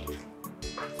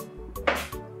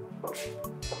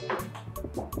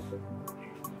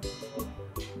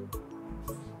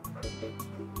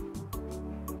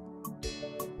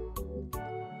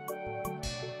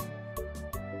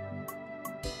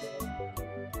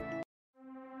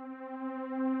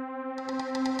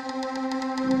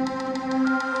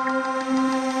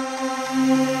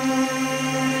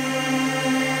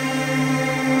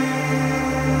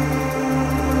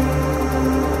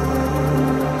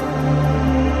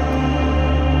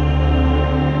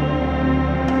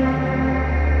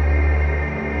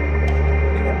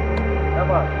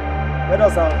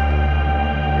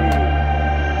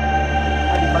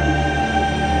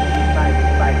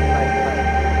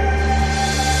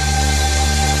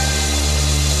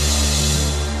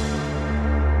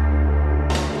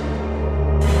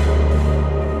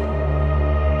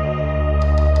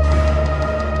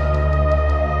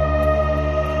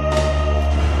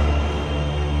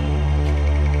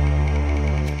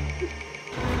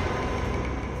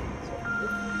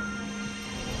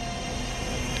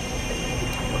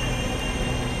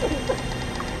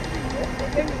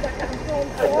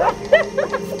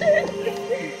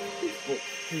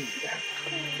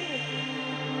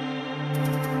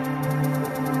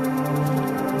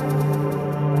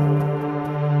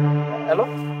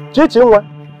 CHINENYE.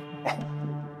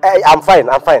 I'm fine.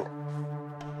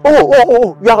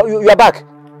 Oh, you are back.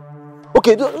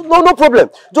 Okay, no problem.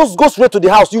 Just go straight to the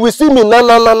house. You will see me.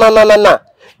 Nah.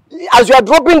 As you are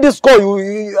dropping this call,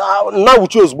 you now we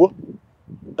choose, bro.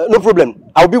 No problem.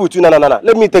 I'll be with you. Nah.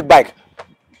 Let me take bike.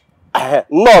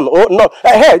 No.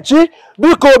 Hey, Chi,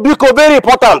 Biko, very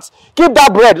important. Keep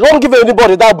that bread. Don't give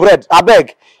anybody that bread. I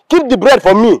beg. Keep the bread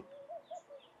for me.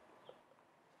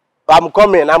 I'm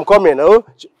coming. Oh.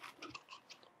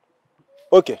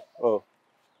 Okay. Oh.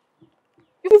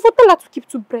 You will tell her to keep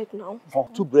 2 bread now.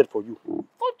 2 bread for you.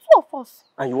 For 2 of us.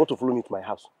 And you want to follow me to my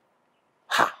house?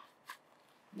 Ha!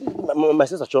 My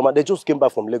sister Choma, they just came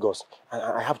back from Lagos. And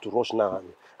I have to rush now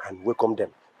and welcome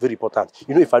them. Very important.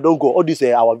 You know, if I don't go, all these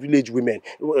our village women,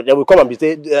 they will come and be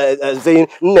saying,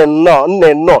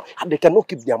 no. And they cannot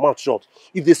keep their mouth shut.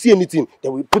 If they see anything, they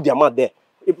will put their mouth there.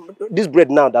 This bread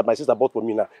now that my sister bought for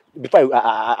me now, before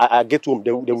I get home,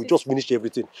 they will just finish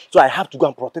everything. So I have to go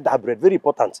and protect that bread. Very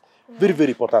important. Very,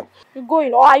 very important. You're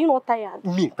going, or are you not tired?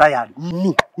 Me, tired.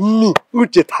 Me.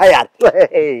 Uche, tired.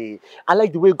 Hey, I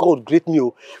like the way God created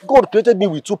me. God created me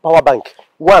with 2 power banks.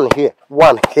 One here,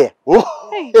 one here.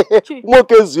 Hey,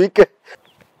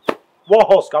 One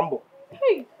horse, Cambo.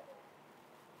 Hey.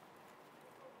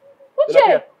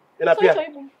 Uche.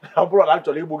 Bro,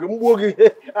 actually, what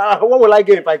will I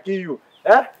get if I kill you?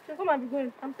 Eh? Come and be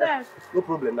going. I'm tired. No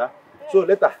problem, nah. So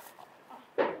later.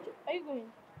 Are you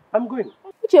going? I'm going.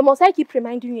 Uche, must I keep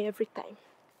reminding you every time?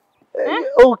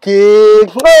 Okay.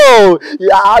 No,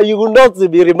 you will not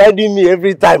be reminding me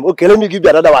every time. Okay, let me give you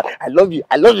another one. I love you.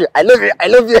 Uche,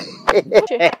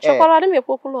 chocolate, let me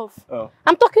love. Oh.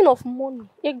 I'm talking of money.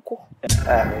 Here go.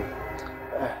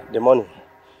 The money.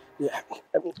 Yeah.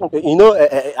 You know,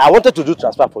 I wanted to do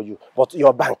transfer for you, but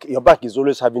your bank is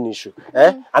always having issue.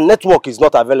 And network is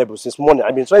not available since morning.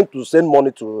 I've been trying to send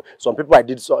money to some people I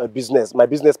did business, my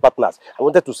business partners. I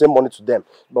wanted to send money to them,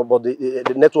 but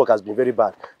the network has been very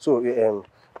bad. So,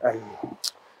 I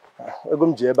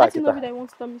want to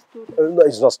tell me story. No,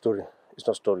 it's not story.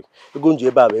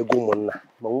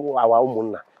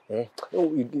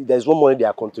 There's one money they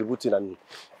are contributing, and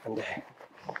I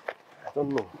don't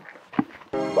know.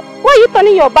 Why are you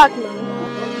turning your back now?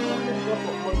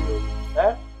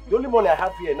 The only money I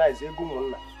have here now is Ego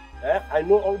Monna. I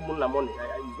know all Monna money.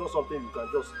 It's not something you can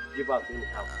just give out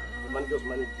anyhow. The man just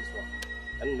manage this one.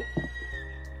 And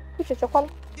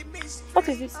what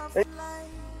is this?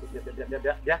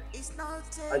 Yeah.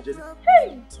 Angeli.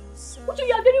 Hey! Uche,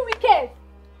 you are very wicked.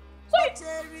 Sorry.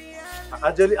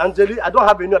 Angeli, I don't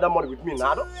have any other money with me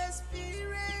now.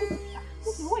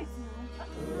 Wait.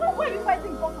 Why are you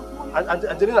fighting because of money?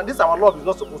 Angelina, this our love is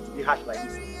not supposed to be harsh like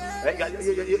this.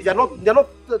 You're not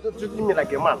treating me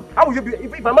like a man. How will you be?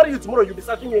 If I marry you tomorrow, you'll be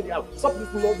searching me anyhow. Stop this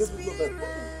nonsense.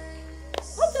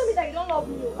 Don't tell me that you don't love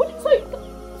me. So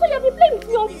you've been playing with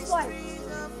me all this while.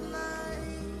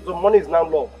 So money is now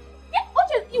love. Yeah,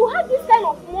 Uche, you have this kind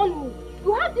of money.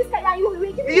 You have this kind, and you will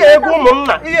give me.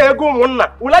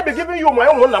 Will I be giving you my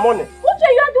own money? Uche,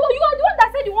 you are the one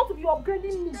that said you want to be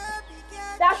upgrading me.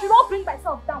 That I should not bring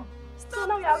myself down. So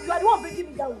now you are the one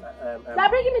breaking me down. You are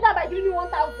breaking me down by giving me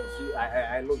 1,000. See,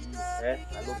 I love you. I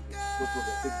love you. No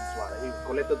problem. Take this one. You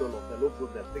collected all of them. No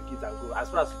problem. Take it and go. As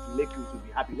far as it will make you to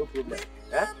be happy, no problem.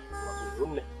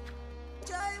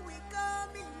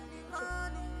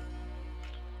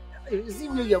 You see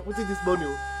where you are putting this money?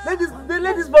 Let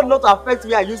this money not affect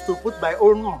me. I used to put my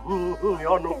own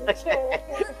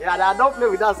yeah, I don't play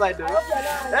with that side though.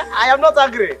 I am not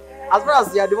angry. As far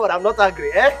as you are the one, I'm not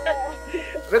angry.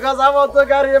 Because I want to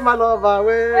carry my love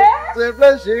away to a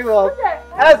place she was.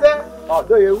 Oh,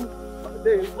 do you?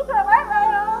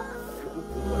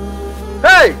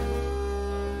 Hey!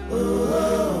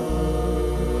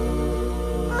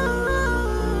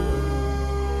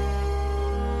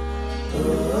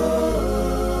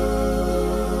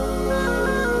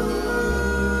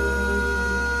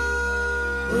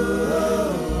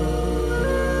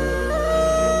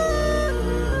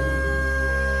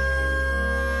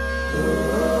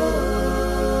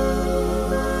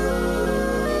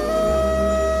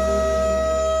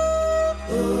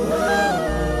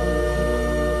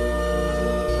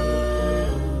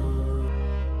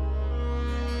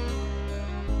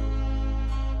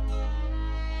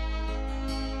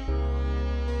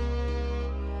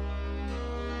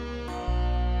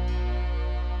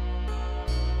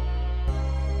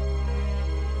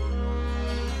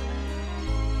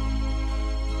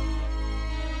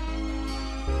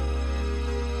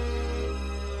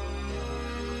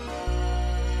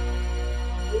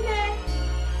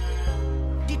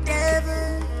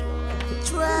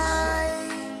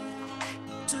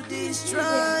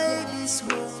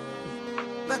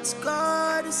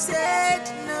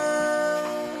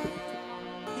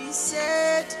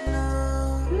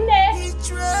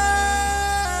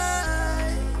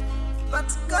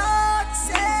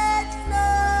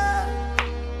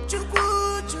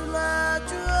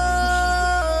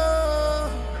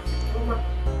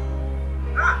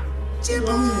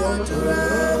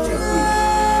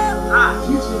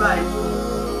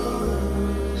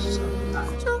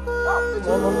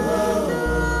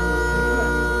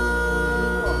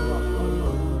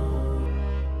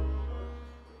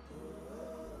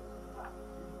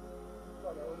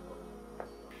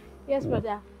 Yes,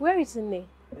 brother. Where is Nne?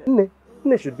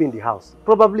 Nne should be in the house.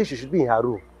 Probably she should be in her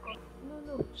room.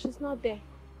 No, she's not there.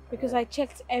 Because I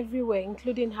checked everywhere,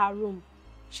 including her room.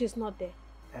 She's not there.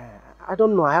 I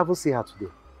don't know. I haven't seen her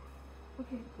today.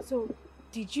 Okay, so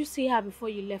did you see her before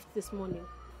you left this morning?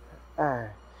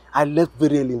 I left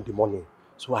very early in the morning,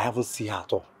 so I haven't seen her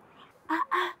at all.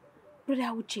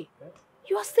 Brother Uche,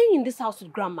 you are staying in this house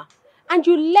with Grandma, and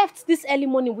you left this early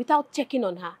morning without checking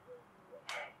on her.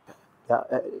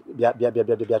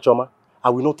 Choma, I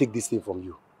will not take this thing from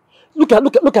you. Look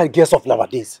at girls of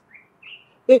nowadays.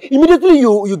 Immediately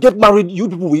you get married, you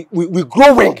people we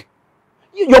growing.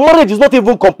 Your marriage is not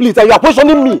even complete, and you are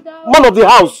questioning me, man of the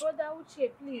house. Brother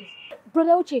Uche, please.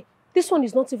 Brother Uche, this one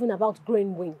is not even about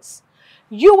growing wings.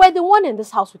 You were the one in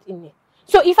this house with Nne.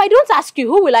 So if I don't ask you,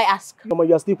 who will I ask? Mama,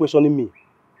 you are still questioning me.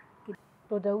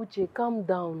 Brother Uche, calm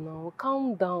down now.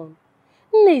 Calm down.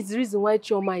 Nne is the reason why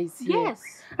Chioma is here. Yes.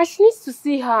 And she needs to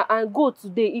see her and go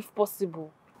today if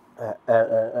possible.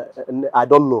 I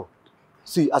don't know.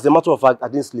 See, as a matter of fact, I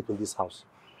didn't sleep in this house.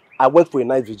 I went for a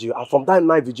night vigil, and from that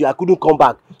night vigil, I couldn't come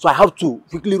back. So I have to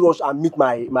quickly rush and meet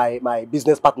my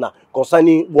business partner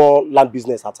concerning one land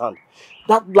business at hand.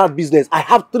 That land business, I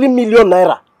have 3 million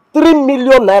naira. 3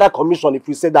 million naira commission if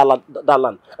we sell that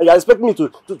land. And you expect me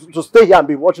to stay here and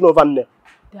be watching over Nne?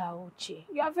 Uche,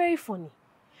 you are very funny.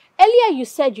 Earlier you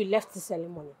said you left this early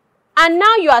morning. And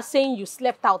now you are saying you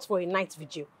slept out for a night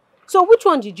vigil. So which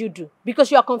one did you do?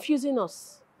 Because you are confusing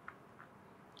us.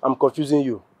 I'm confusing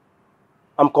you.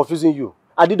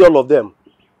 I did all of them.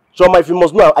 Choma, if you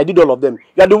must know, I did all of them.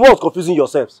 You are the ones confusing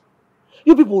yourselves.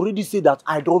 You people already say that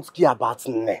I don't care about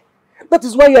Nne. That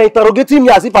is why you are interrogating me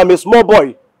as if I'm a small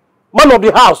boy. Man of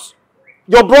the house.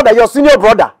 Your brother, your senior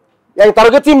brother. You are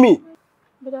interrogating me.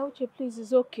 But Uche, please,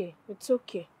 it's okay. It's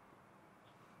okay.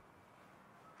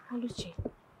 Aluche,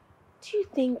 do you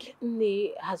think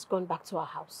Nne has gone back to our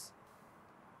house?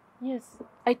 Yes,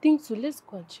 I think so. Let's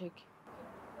go and check.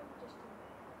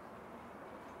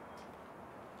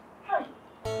 Hi.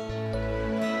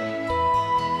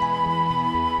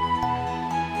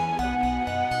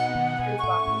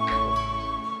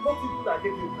 Not even I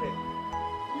gave you bread.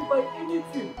 You buy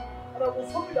anything. And I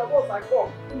was hoping that once I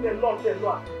come, in the Lord, you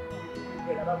will give me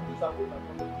bread and I will disappoint my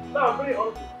family. Now I'm very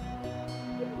hungry.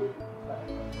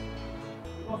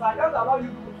 Because I can't allow you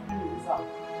people to live in this house.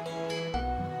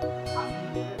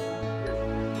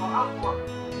 I'll have one.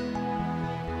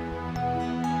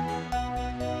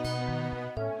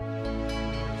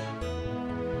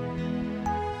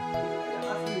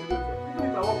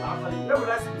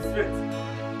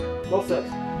 straight. Nonsense.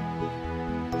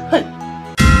 Hey!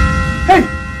 Hey!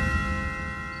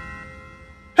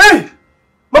 Hey!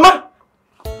 Mama!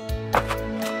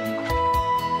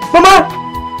 Mama!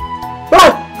 Mama!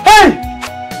 Hey!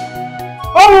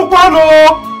 Oh, Guano!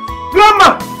 Grandma!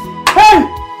 Hey!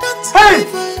 Hey!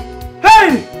 Hey!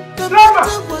 Grandma!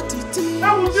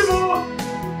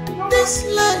 This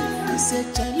life is a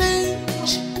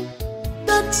challenge.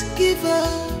 Don't give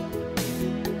up.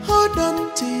 Hold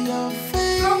on to your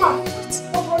faith.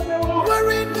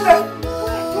 Worry no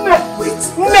more. With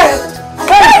God, I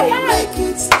can make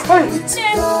it. With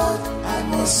God, I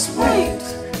must wait.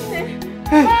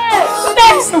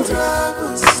 All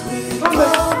struggles will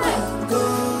come and go.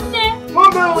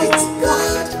 With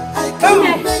God, I can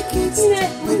make it.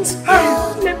 With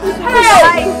God, I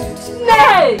must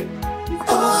wait.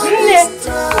 All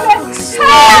struggles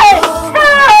will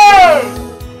come.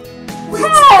 With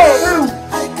God,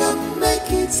 I can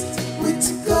make it.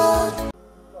 With God.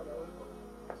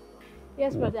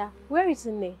 Yes, brother. Where is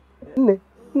Nne?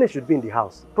 Nne should be in the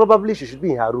house. Probably she should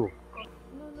be in her room.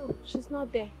 No, she's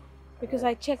not there. Because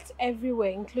I checked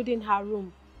everywhere, including her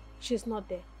room. She's not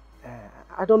there.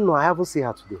 I don't know. I haven't seen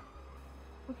her today.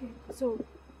 Okay, so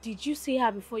did you see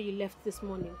her before you left this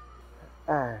morning?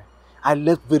 I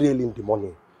left very early in the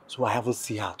morning, so I haven't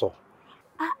seen her at all.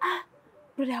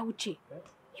 Brother Uche,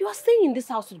 you are staying in this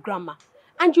house with Grandma,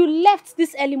 and you left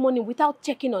this early morning without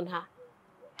checking on her.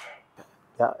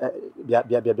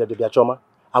 Choma,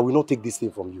 I will not take this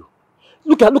thing from you.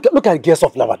 Look at girls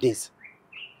of nowadays.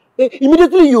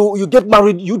 Immediately you get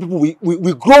married, you people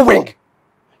we growing.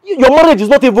 Your marriage is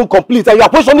not even complete, and you are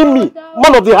questioning me,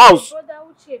 man of the house. Brother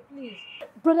Uche, please.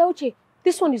 Brother Uche,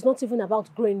 this one is not even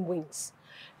about growing wings.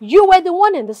 You were the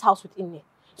one in this house with Nne.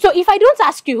 So if I don't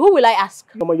ask you, who will I ask?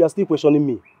 Mama, you are still questioning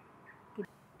me.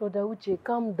 Brother Uche,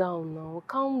 calm down now.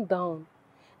 Calm down.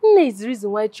 Nne is the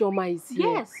reason why Chioma is here.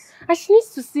 Yes. And she needs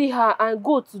to see her and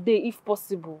go today if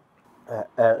possible.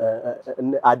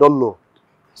 I don't know.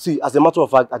 See, as a matter of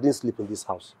fact, I didn't sleep in this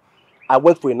house. I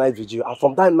went for a night vigil, and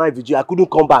from that night vigil, I couldn't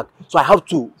come back. So I have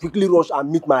to quickly rush and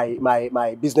meet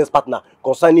my business partner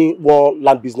concerning one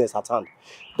land business at hand.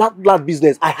 That land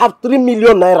business, I have 3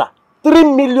 million naira. 3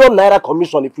 million naira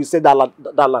commission if we sell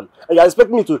that land. And you expect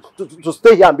me to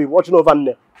stay here and be watching over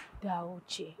Nne?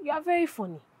 Uche, you are very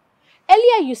funny.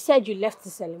 Earlier you said you left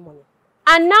this early morning.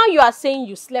 And now you are saying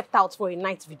you slept out for a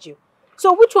night vigil.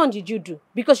 So which one did you do?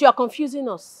 Because you are confusing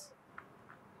us.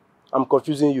 I'm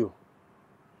confusing you.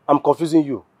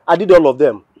 I did all of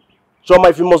them. Choma,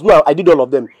 if you must know, I did all of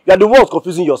them. You are the ones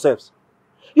confusing yourselves.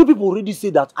 You people already say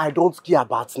that I don't care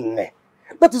about Nne.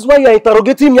 That is why you are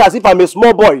interrogating me as if I'm a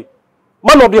small boy.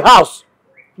 Man of the house.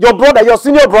 Your brother, your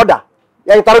senior brother.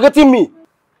 You are interrogating me.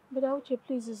 But Uche,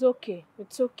 please, it's okay.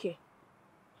 It's okay.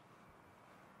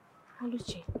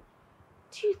 Aluche,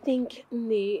 do you think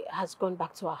Nne has gone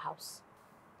back to our house?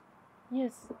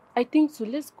 Yes, I think so.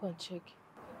 Let's go and check.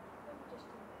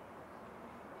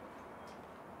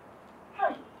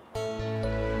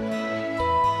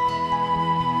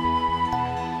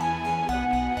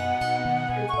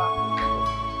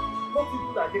 Not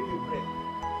even I gave you bread.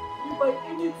 You buy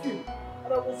anything,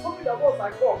 and I was hoping that once I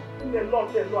come, in the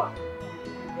Lord, then Lord, you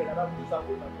give me bread, and I will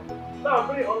disappoint my family. Now I'm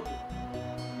very hungry.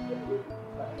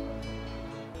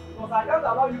 Because I can't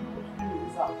allow you people to be in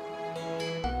this house.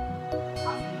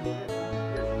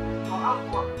 I'll have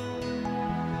one.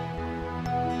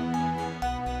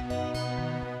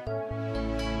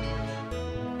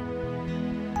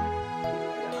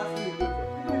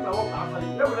 Even if I want to answer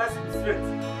you, where will I see the strength?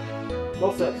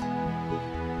 Nonsense.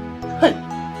 Hey!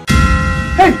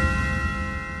 Hey!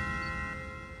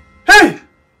 Hey!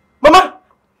 Mama!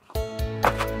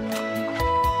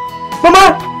 Mama!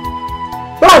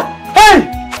 Mama! Hey!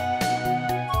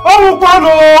 Oh,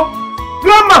 Guano!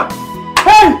 Grandma!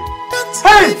 Hey!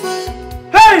 Hey!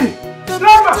 Hey!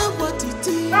 Grandma!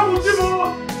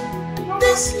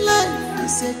 This life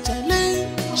is a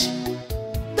challenge.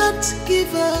 Don't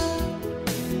give up.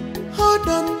 Hold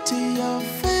on to your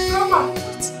faith.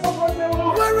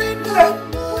 Worry no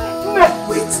more.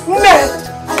 With God,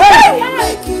 I can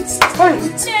make it.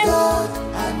 With God,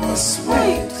 I must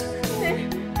wait.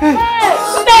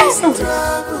 All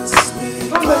struggles will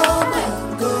come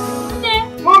and go.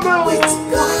 With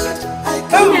God, I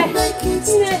can make it.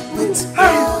 With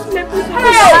God, I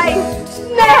must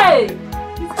wait.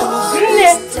 All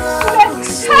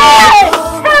struggles will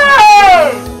come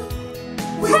and go.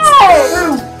 With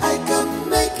God, I can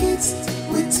make it.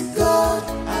 With God,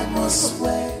 I must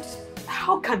wait.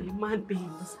 How can a man be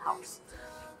in this house?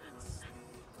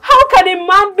 How can a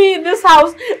man be in this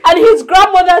house and his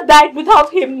grandmother died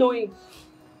without him knowing?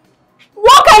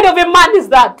 What kind of a man is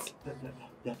that?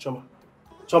 Yeah, Choma.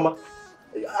 Choma,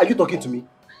 are you talking to me?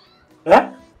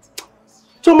 Eh?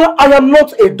 Choma, I am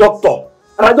not a doctor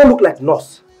and I don't look like a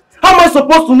nurse. How am I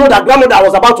supposed to know that grandmother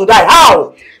was about to die?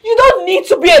 How? You don't need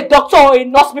to be a doctor or a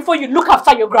nurse before you look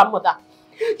after your grandmother.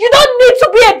 You don't need to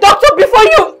be a doctor before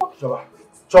you...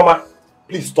 Choma,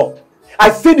 please stop. I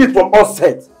said it from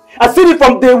onset. I said it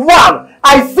from day one.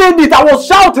 I said it. I was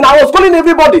shouting. I was calling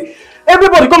everybody.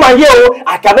 Everybody come and hear. Oh,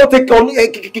 I cannot take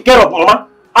care of Mama.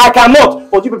 I cannot.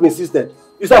 But you people insisted.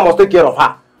 You said I must take care of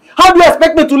her. How do you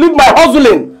expect me to leave my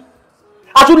hustling?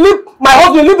 I should leave my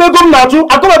hustling, leave a now too,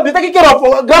 and come and be taking care of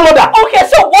grandmother. Okay,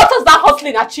 so what has that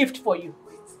hustling achieved for you?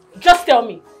 Just tell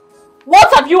me.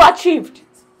 What have you achieved?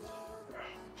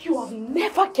 You have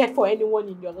never cared for anyone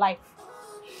in your life.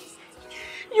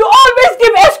 You always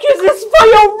give excuses for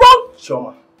your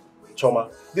wrong... Choma,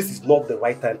 this is not the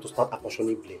right time to start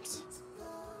apportioning blames.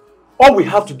 All we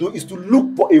have to do is to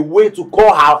look for a way to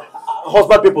call her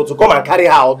husband people to come and carry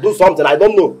her or do something. I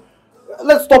don't know.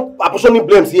 Let's stop apportioning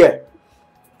blames here.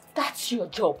 That's your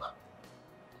job.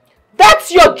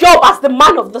 That's your job as the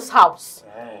man of this house.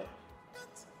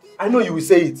 I know you will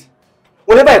say it.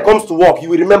 Whenever it comes to work, you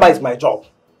will remember it's my job.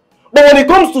 But when it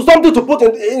comes to something to put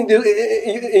in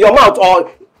your mouth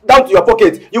or down to your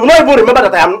pocket, you will not even remember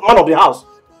that I am man of the house.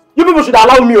 You people should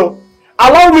allow me.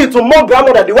 Allow me to mourn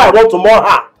grandmother the way I want to mourn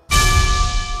her.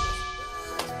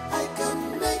 I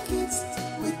can make it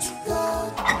with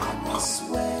God, I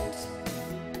swear.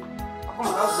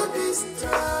 All these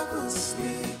troubles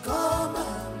will come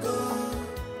and go.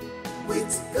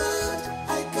 With God,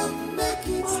 I can make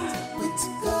it. With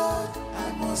God,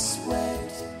 I must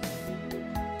wait.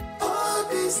 All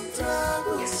these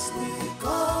troubles will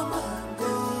come and go.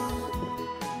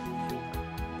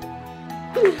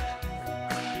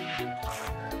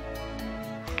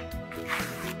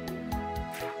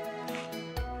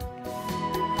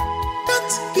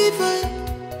 Don't give up,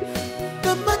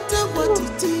 no matter what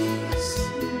it is.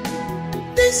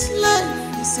 This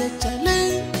life is a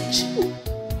challenge.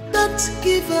 Don't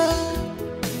give up,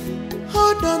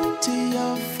 hold on to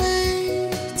your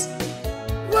faith.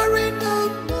 Worry no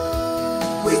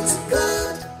more. With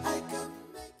God, I can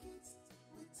make it.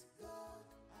 With God,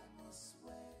 I must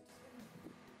wait.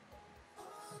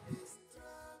 All these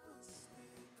troubles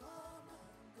will come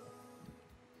and go.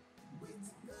 With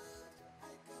God,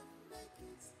 I can make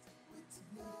it. With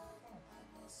God, I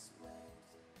must wait.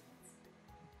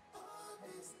 All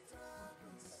these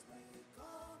troubles will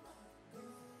come and go.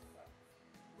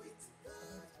 With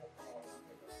God, I can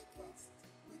make it.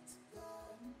 With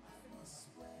God, I must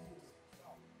wait.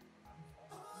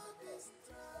 All these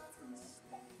troubles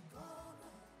will come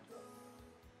and go.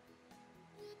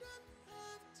 You don't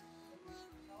have to worry.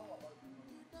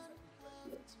 You don't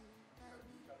have to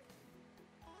hurry.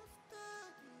 After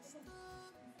the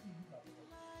storm, the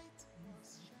light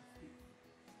must shine.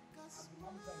 'Cause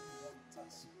what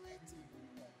is waiting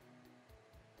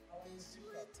is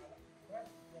waiting.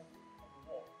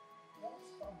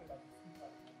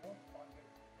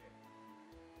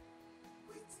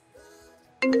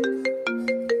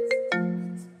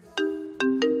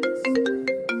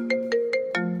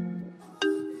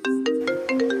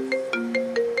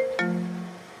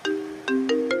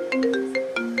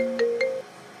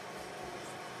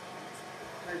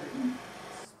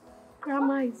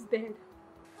 Grandma is dead.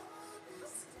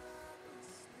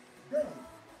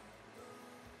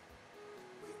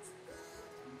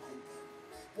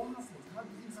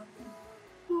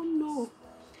 Oh no.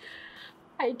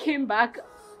 I came back.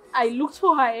 I looked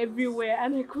for her everywhere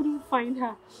and I couldn't find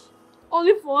her.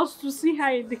 Only for us to see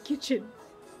her in the kitchen.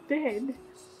 Dead.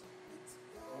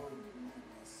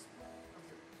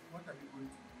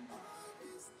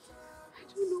 I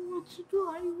don't know what to do.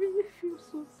 I really feel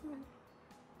so sad.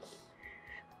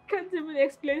 Can't even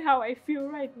explain how I feel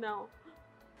right now.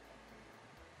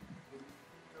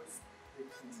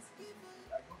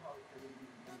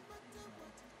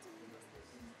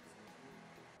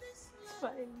 It's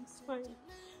fine, it's fine.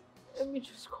 Let me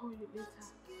just call you later.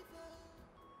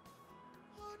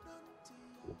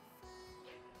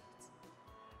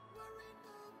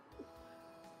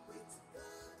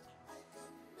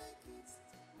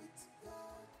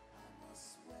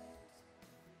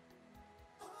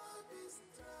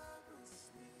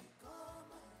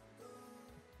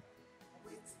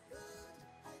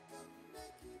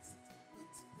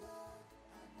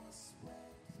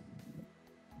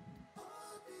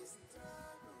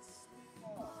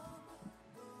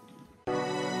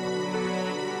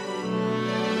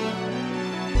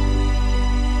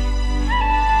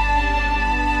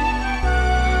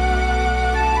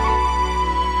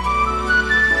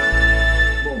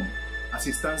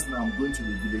 I'm going to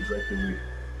the village right away.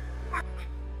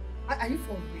 Are you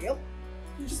for real?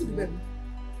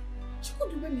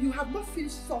 Chukudubem, you have not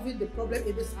finished solving the problem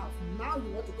in this house. Now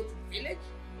you want to go to the village?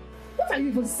 What are you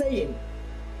even saying?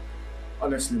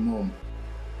 Honestly, Mom,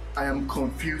 I am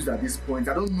confused at this point.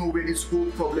 I don't know where this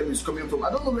whole problem is coming from. I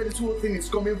don't know where this whole thing is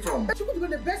coming from. Chukudubem,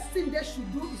 the best thing they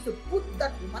should do is to put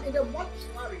that woman in a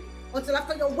mortuary until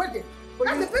after your wedding. But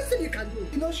that's the best thing you can do.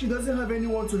 You know, she doesn't have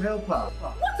anyone to help her.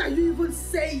 What are you even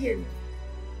saying?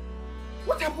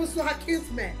 What happens to her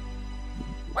kinsmen?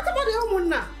 What about the woman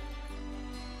now?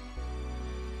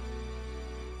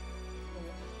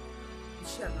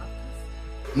 Is she an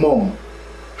actress? Mom,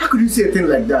 how could you say a thing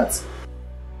like that?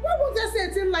 Why would I say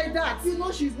a thing like that? You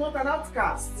know she's not an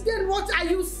outcast. Then what are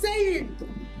you saying?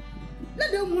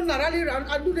 Let the woman rally around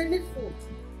and do the needful.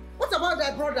 What about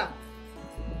thy brother?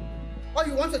 Or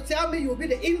you want to tell me you'll be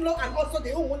the in-law and also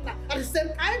the own woman at the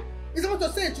same time? Is that what you're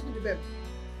saying, Chukudubem?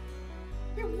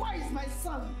 Then why is my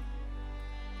son?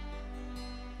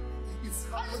 It's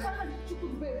happening.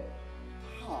 Chukudubem.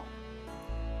 Huh.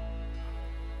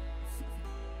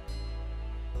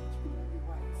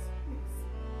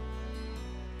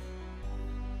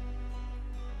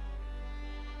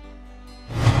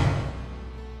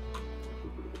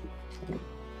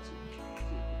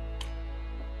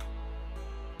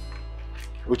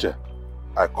 Uche,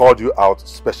 I called you out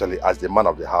specially as the man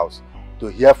of the house to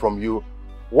hear from you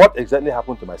what exactly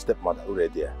happened to my stepmother,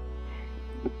 already.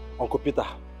 Uncle Peter,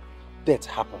 death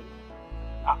happened.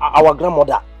 Our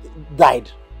grandmother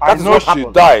died. I know she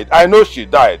died. I know she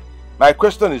died. My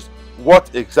question is,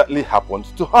 what exactly happened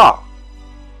to her?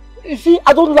 You see,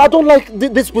 I don't like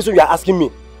this question you are asking me.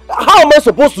 How am I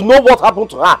supposed to know what happened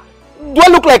to her? Do I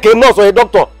look like a nurse or a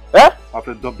doctor? Eh?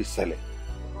 Alfred, don't be silly.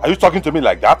 Are you talking to me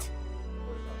like that?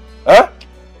 Eh?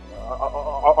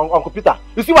 Uncle Peter,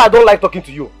 you see why I don't like talking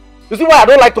to you? You see why I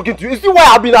don't like talking to you? You see why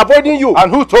I've been avoiding you?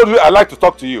 And who told you I like to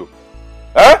talk to you?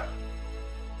 Eh?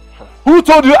 Who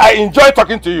told you I enjoy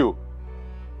talking to you?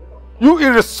 You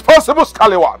irresponsible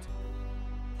scallywag.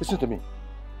 Listen to me.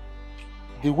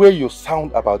 The way you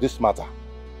sound about this matter,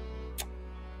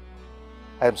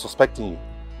 I am suspecting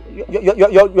you.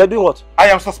 You're doing what? I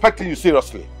am suspecting you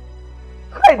seriously.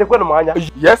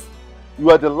 Yes, you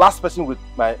are the last person with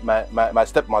my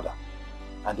stepmother.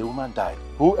 And the woman died.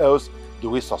 Who else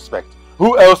do we suspect?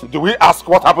 Who else do we ask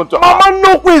what happened to her? Mama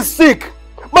Nuku is sick.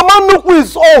 Mama Nuku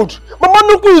is old. Mama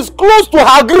Nuku is close to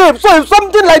her grave. So if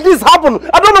something like this happened,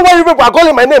 I don't know why you people are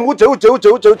calling my name.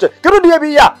 Uche.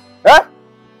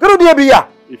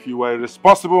 If you were a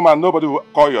responsible man, nobody will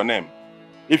call your name.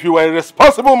 If you were a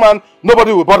responsible man,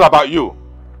 nobody will bother about you.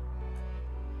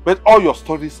 But all your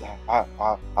stories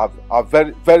are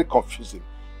very, very confusing,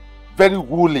 very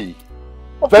woolly,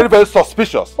 very, very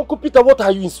suspicious. Uncle Peter, what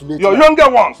are you insinuating? Your younger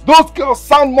ones, those girls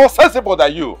sound more sensible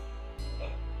than you.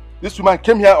 This woman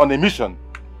came here on a mission,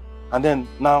 and then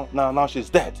now she's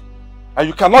dead. And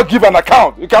you cannot give an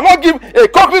account. You cannot give a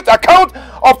concrete account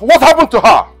of what happened to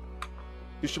her.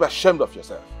 You should be ashamed of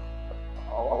yourself.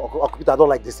 Uncle Peter, I don't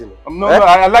like this thing. No,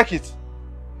 I like it.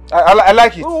 I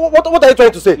like it. What are you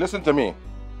trying to say? Listen to me.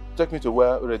 Take me to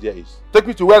where Uredia is. Take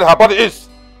me to where her body is.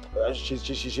 She's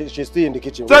still in the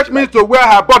kitchen. Take me to where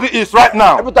her body is right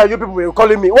now. Every time you people were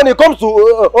calling me. When it comes to...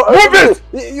 move it!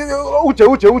 Uche.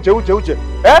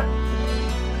 Eh?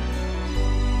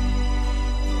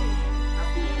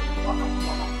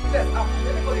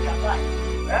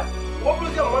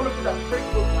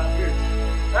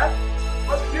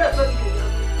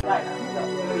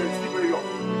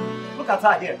 Look at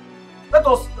her here. Let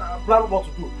us plan what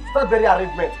to do. Start very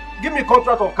arrangement. Give me a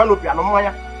contract of canopy and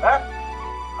Maya.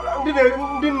 All these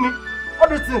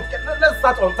things. Let's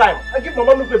start on time. And give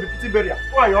Mama Nuku a beauty burial.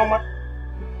 Why, Mama?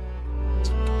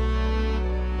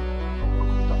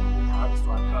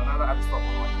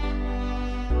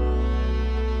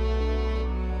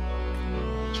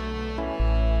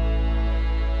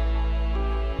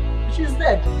 She's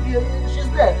dead. She's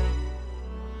dead.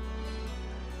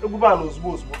 The woman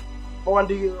was but when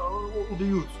the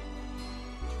youth.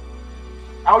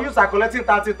 Our youths are collecting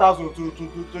 30,000 to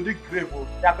dig grave.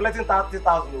 They are collecting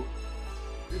 30,000.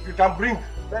 If you can bring,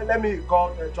 let me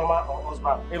call Choma or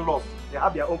husband, in-laws. They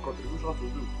have their own contribution to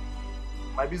do.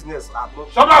 My business are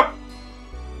not. Shut up!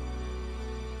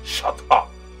 Shut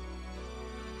up!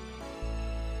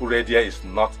 Uredia is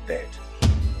not dead.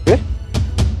 Eh?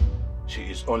 She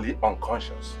is only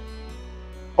unconscious.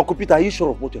 Uncle Peter, are you sure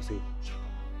of what you're saying?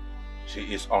 She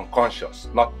is unconscious,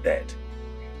 not dead.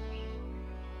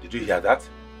 Did you hear that?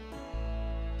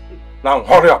 Now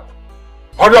hurry up.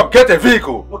 Hurry up, get a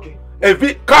vehicle. Okay. A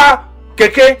car,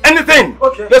 keke, anything.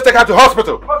 Okay. Let's take her to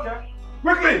hospital. Okay.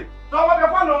 Quickly.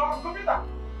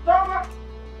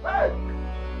 Hey!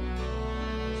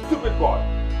 Stupid boy.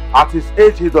 At his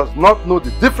age, he does not know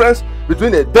the difference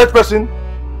between a dead person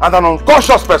and an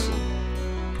unconscious person.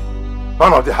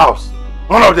 None of the house.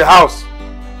 None of the house.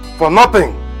 For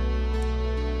nothing.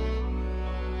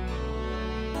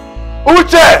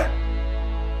 Uche!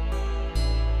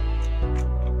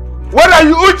 Where are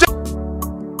you, Uche?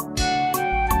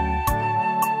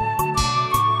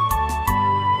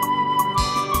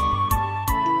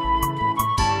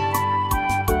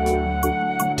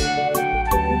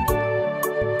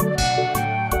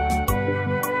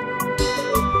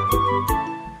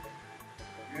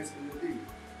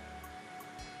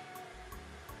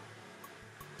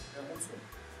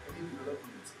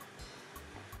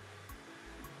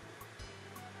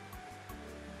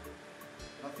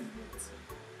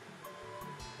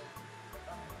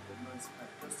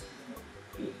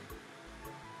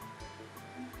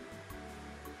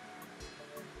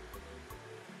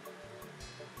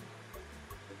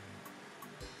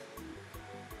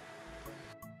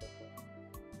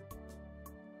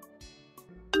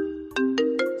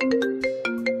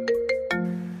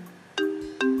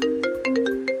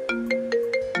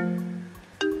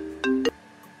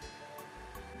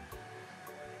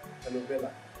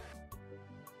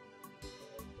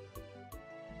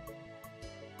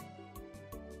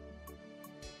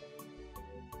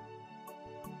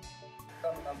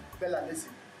 Bella,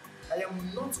 listen. I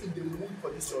am not in the mood for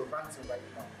this your ranting right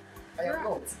now. I am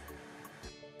not.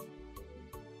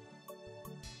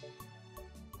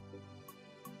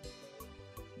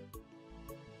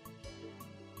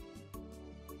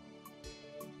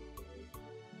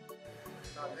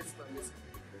 Now listen.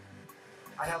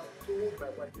 I have told my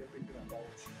wife everything about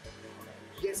you.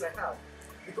 Yes, I have.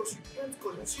 Because you can't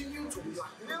continue to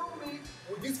blackmail me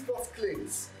with these false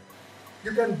claims.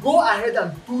 You can go ahead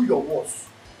and do your worst.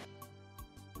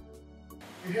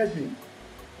 You heard me?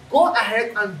 Go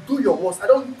ahead and do your worst. I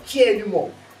don't care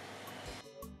anymore.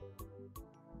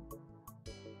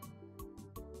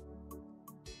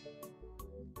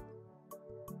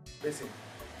 Listen,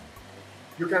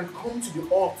 you can come to the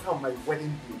altar on my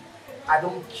wedding day. I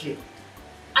don't care.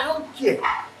 I don't care.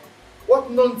 What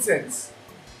nonsense.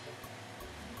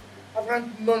 I've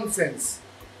had nonsense.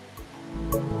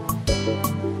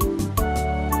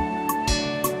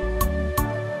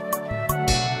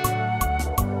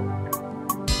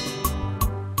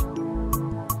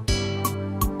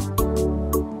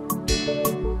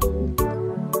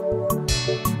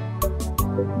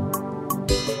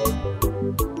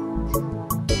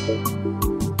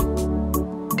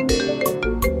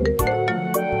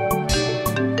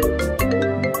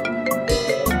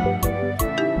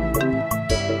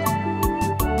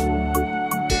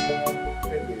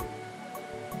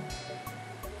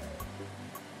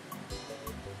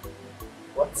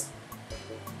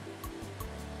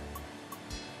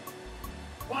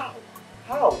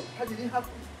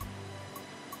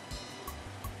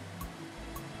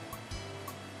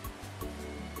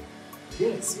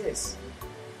 Yes.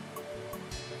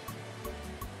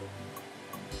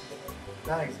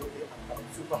 Nice, okay. I'm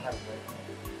super happy right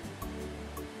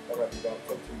now. Alright, I'll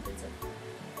talk to you later.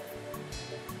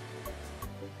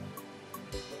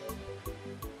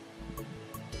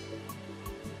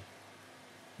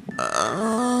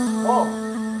 Mom?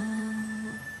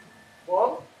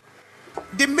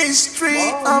 The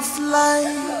mystery of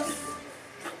life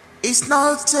is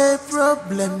not a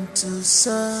problem to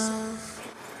solve.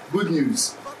 Good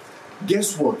news.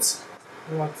 Guess what?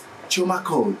 What? Choma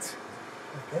called.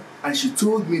 Okay. And she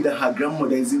told me that her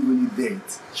grandmother isn't really dead.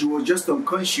 She was just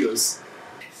unconscious.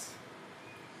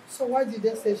 So why did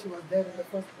they say she was dead in the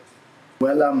first place?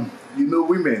 Well, you know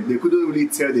women, they couldn't really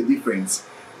tell the difference.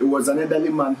 It was an elderly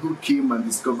man who came and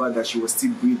discovered that she was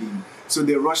still breathing. So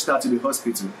they rushed her to the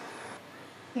hospital.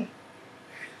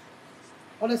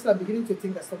 Honestly, I'm beginning to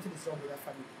think that something is wrong with that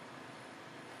family.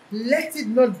 Let it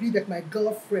not be that my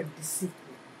girlfriend deceived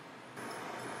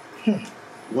me.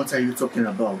 What are you talking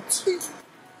about?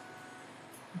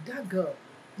 That girl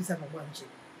is an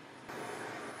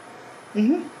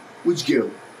Omanji. Which girl?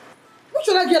 Which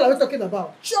other girl are we talking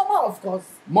about? Choma, of course.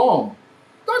 Mom!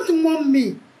 Don't mom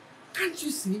me. Can't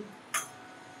you see?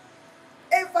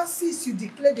 Ever since you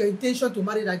declared your intention to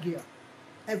marry that girl,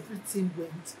 everything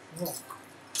went wrong.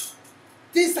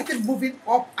 Things started moving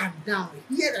up and down,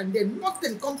 here and there.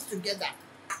 Nothing comes together.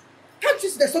 Can't you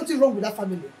see there's something wrong with that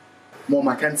family? Mom,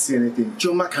 I can't say anything.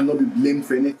 Choma cannot be blamed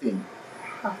for anything.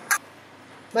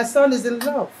 My son is in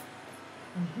love.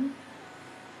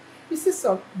 You see,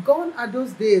 son, gone are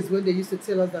those days when they used to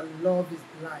tell us that love is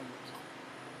blind.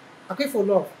 Okay, for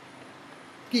love.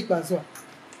 Keep as well.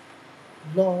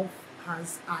 Love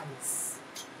has eyes.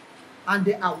 And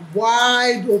they are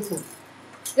wide open.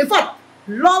 In fact,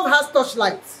 love has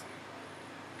torchlight.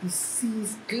 He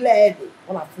sees clearly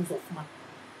all our things of man.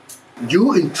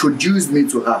 You introduced me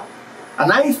to her,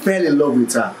 and I fell in love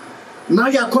with her. Now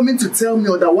you are coming to tell me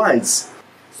otherwise.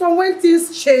 So when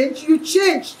things change, you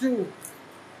change too.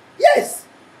 Yes.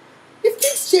 If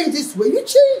things change this way, you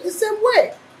change the same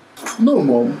way. No,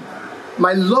 Mom.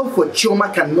 My love for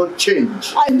Chioma cannot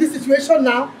change. In this situation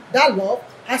now, that love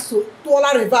has to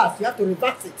reverse. You have to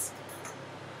reverse it.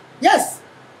 Yes.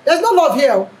 There's no love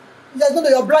here. There's no,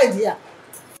 you're blind here.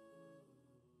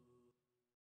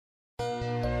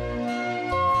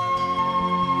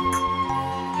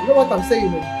 You know what I'm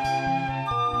saying, man?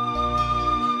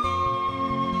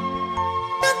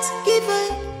 Don't give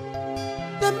up,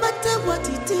 no matter what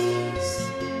it is.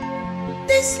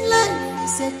 This life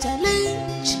is a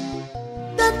challenge.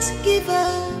 Don't give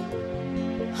up,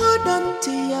 hold on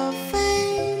to your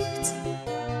faith.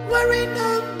 Worry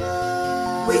no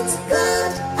more. With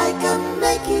God, I can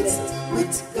make it.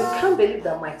 With God. I can't believe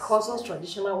that my cousin's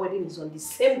traditional wedding is on the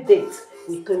same date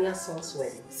with Tonia's son's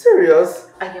wedding. Serious?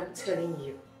 I am telling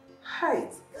you. Hi.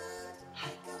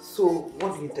 So,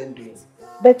 what do you intend doing?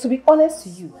 But to be honest to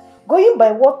you, going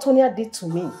by what Tonia did to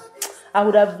me, I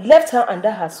would have left her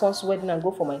under her son's wedding and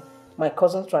go for my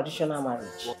cousin's traditional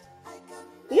marriage.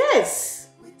 Yes.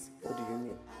 What do you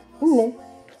mean?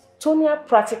 Tonia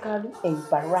practically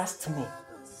embarrassed me.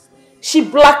 She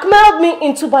blackmailed me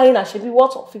into buying a Shebi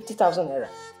worth of 50,000 naira.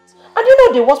 And you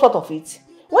know the worst part of it?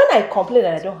 When I complained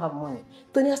that I don't have money,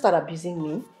 Tonia started abusing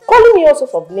me, calling me also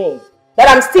for blame. That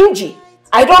I'm stingy.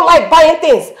 I don't like buying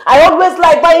things. I always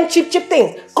like buying cheap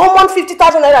things. Common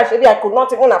 50,000 naira Shebi I could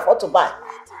not even afford to buy.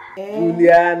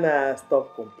 Juliana,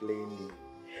 stop complaining.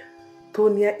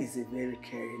 Tonia is a very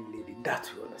caring lady, that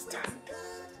you understand.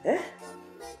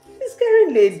 She's a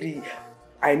caring lady.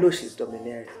 I know she's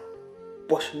domineering,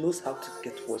 but she knows how to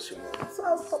get what she wants. So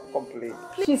I'll stop complaining.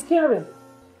 She's caring.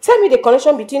 Tell me the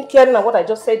connection between caring and what I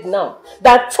just said now.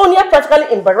 That Tonia practically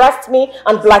embarrassed me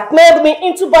and blackmailed me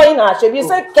into buying her Shebi. You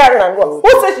said caring and what? Who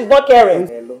says she's not caring?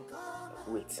 Hello.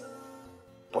 Wait.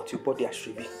 But you bought the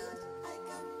Shebi.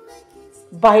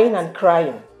 Buying and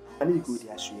crying. I need to go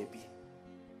the Shebi.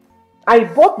 I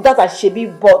bought that Shebi,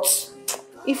 but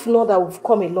if not, I would have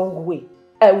come a long way.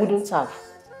 I wouldn't have.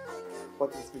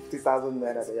 What is 50,000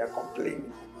 naira that you are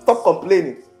complaining? Stop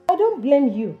complaining. I don't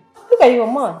blame you. Look at your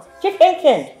man. The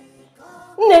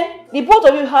both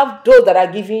of you have those that are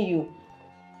giving you.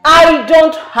 I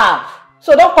don't have.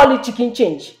 So don't call it chicken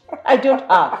change. I don't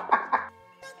have.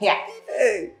 Yeah.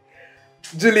 Hey,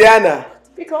 Juliana.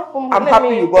 I'm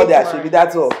happy you bought the Shebi,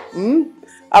 that's all.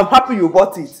 I'm happy you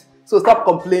bought it. So stop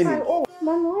complaining.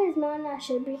 Mama, who is not an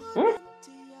Shebi?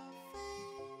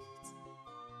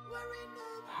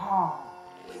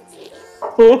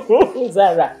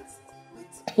 Zara,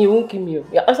 he won't kill you.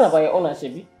 You're asking about your own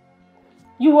Shebi.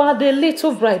 You are the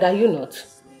little bride, are you not?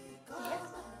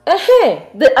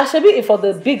 The Shebi is for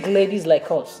the big ladies like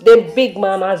us, the big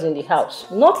mamas in the house,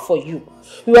 not for you.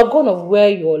 You are going to wear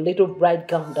your little bride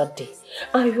gown that day,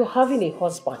 and you're having a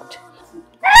husband.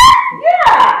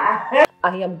 Yeah!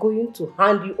 I am going to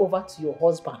hand you over to your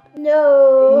husband.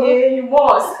 No. Yeah, you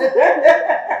must.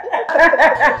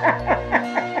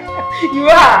 You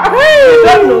are. You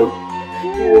don't know.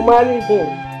 You will marry him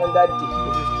on that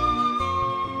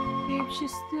day. Babe,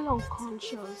 she's still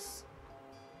unconscious.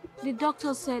 The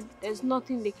doctor said there's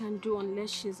nothing they can do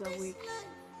unless she's awake.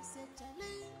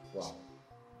 Wow.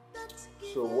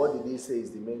 So what did he say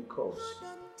is the main cause?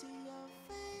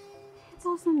 He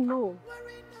doesn't know.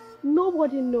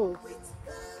 Nobody knows.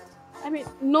 I mean,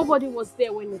 nobody was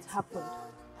there when it happened.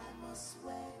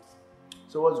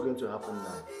 So what's going to happen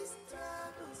now?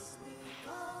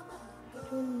 I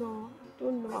don't know.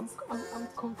 I'm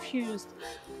confused.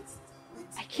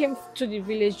 I came to the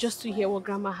village just to hear what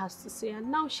Grandma has to say,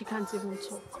 and now she can't even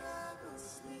talk.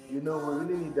 You know, we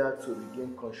really need her to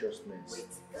regain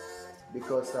consciousness.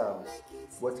 Because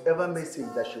whatever message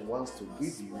that she wants to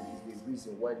give you is the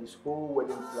reason why this whole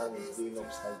wedding plan is going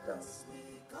upside down.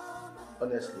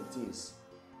 Honestly, it is.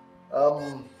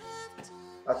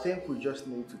 I think we just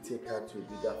need to take her to a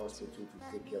bigger hospital to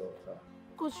take care of her.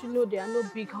 Because you know there are no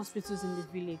big hospitals in the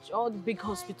village. All the big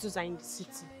hospitals are in the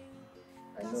city.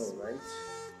 I know, right?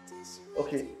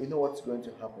 Okay, you know what's going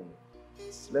to happen?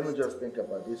 Let me just think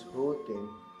about this whole thing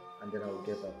and then I will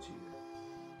get back to you.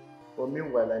 But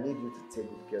meanwhile, I need you to take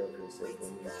good care of yourself for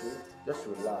me, okay? Just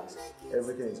relax.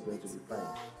 Everything is going to be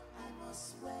fine.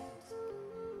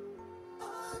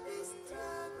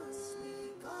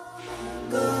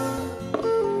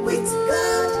 With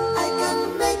God, I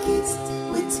can make it.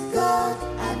 With God,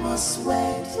 I must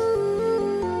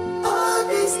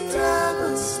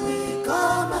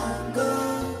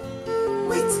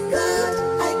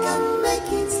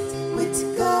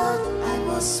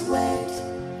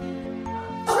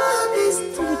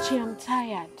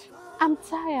I'm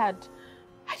tired.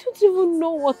 I don't even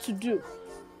know what to do.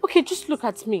 Okay, just look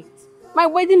at me. My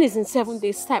wedding is in 7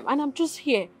 days' time and I'm just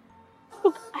here.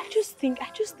 Look, I just think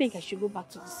I should go back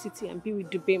to the city and be with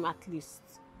Dubem at least.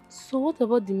 So what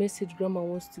about the message Grandma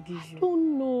wants to give you? I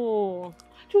don't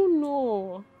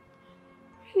know.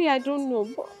 Really, I don't know.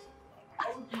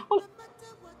 But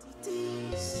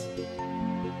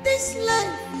this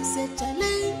life is a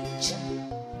challenge.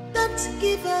 Don't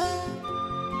give up.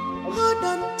 Hold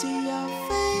on to your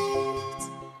faith.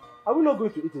 Are we not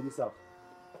going to eat in this house?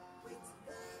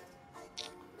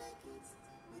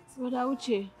 Brother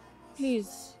Uche,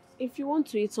 please, if you want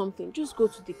to eat something, just go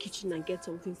to the kitchen and get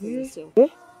something for yourself.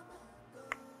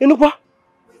 Enukwa?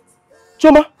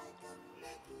 Choma?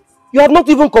 You have not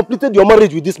even completed your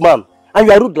marriage with this man. And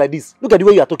you are rude like this. Look at the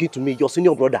way you are talking to me, your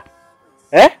senior brother.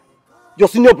 Your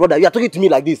senior brother, you are talking to me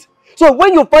like this. So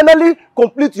when you finally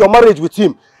complete your marriage with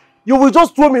him, you will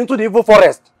just throw me into the evil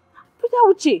forest. Brother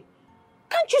Uche,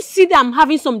 can't you see that I'm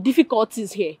having some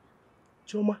difficulties here?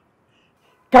 Choma,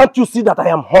 can't you see that I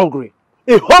am hungry?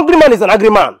 A hungry man is an angry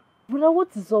man. Brother,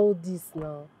 what is all this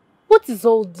now? What is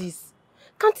all this?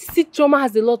 Can't you see Choma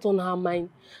has a lot on her mind?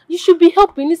 You should be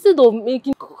helping instead of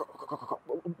making...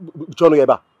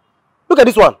 Chonuyeba, look at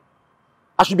this one.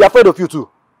 I should be afraid of you too.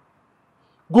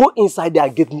 Go inside there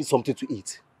and get me something to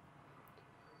eat.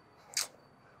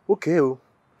 Okay.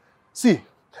 See,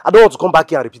 I don't want to come back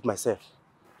here and repeat myself.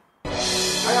 I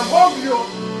am hungry.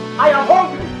 I am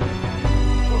hungry.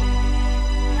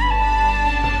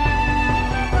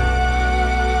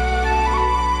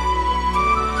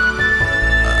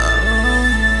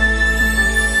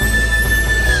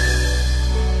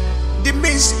 The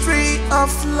mystery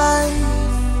of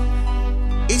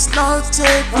life is not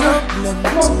a problem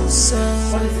to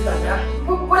solve. What is it like that?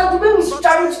 Well, the way we should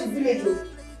travel to the village.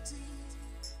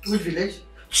 Which village?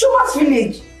 Shoma's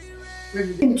village. Where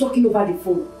did he talking over the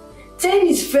phone? Telling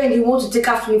his friend he wants to take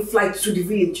afternoon flight to the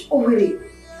village. Oh, really? And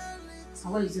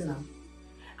what is it now?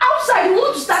 Outside, he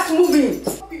wants to start moving.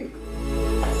 To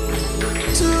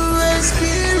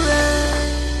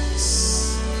experience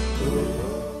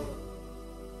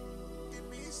the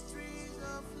mysteries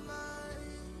of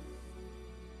life.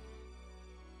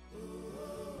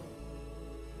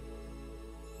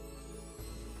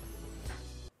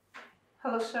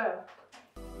 Hello, sir.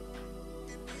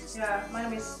 Yeah, my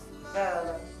name is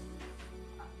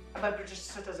I'm a British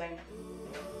citizen.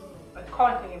 I'm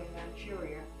currently in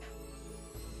Nigeria.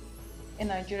 A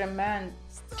Nigerian man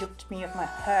duped me of my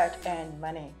heart and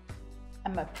money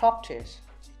and my properties.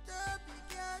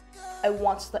 I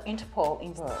want the Interpol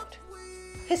involved.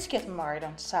 He's getting married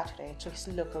on Saturday to his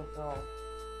local girl.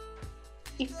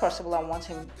 If possible, I want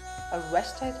him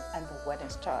arrested and the wedding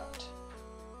start.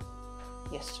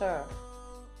 Yes, sir.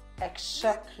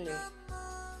 Exactly.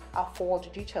 I'll forward the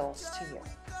details to you.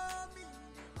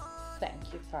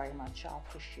 Thank you very much. I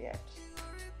appreciate it.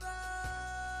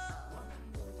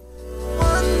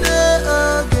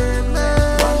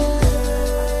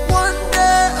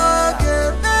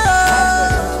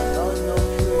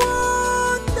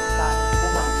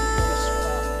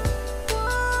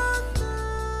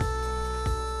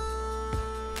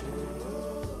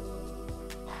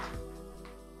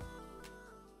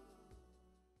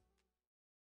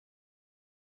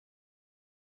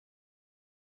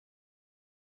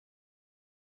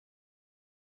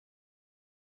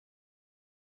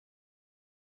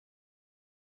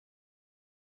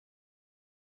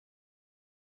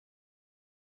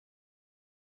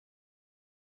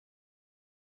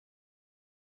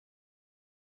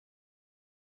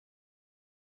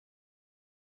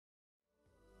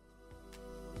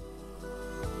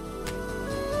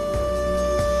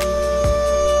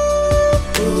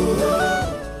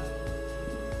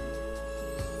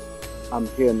 I'm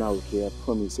here now, okay? I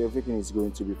promise everything is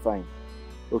going to be fine.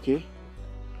 Okay?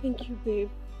 Thank you, babe.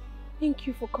 Thank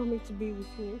you for coming to be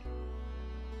with me.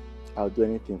 I'll do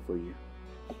anything for you.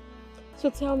 So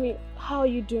tell me, how are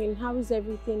you doing? How is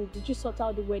everything? Did you sort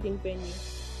out the wedding venue?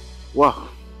 Wow.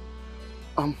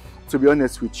 To be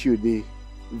honest with you, the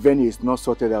venue is not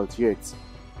sorted out yet.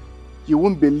 You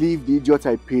won't believe the idiot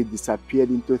I paid disappeared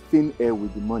into thin air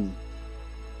with the money.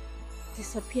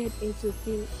 Disappeared into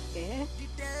thin air?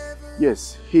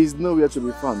 Yes, he's nowhere to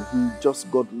be found. He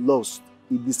just got lost.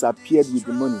 He disappeared with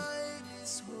the money.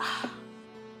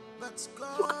 Look,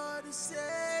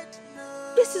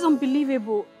 this is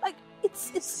unbelievable. Like,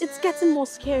 it's getting more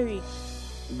scary.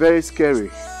 Very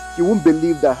scary. You won't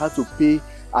believe that I had to pay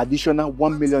additional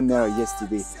 1 million naira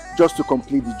yesterday just to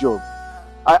complete the job.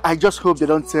 I just hope they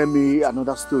don't tell me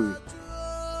another story.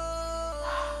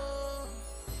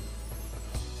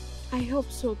 I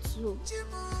hope so too.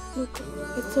 Look,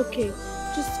 it's okay.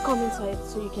 Just come inside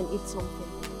so you can eat something.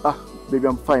 Ah, baby,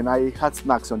 I'm fine. I had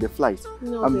snacks on the flight.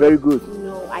 No, I'm babe. very good.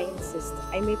 No, I insist.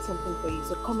 I made something for you.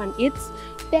 So come and eat,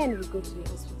 then we go to the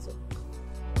hospital.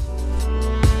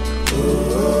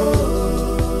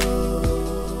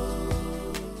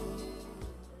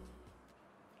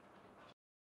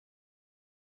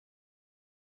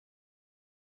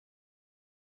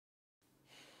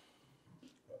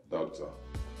 Doctor,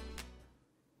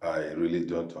 I really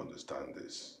don't understand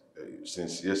this.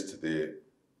 Since yesterday,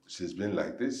 she's been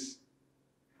like this.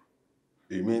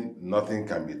 You mean nothing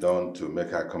can be done to make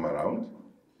her come around?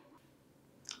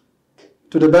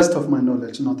 To the best of my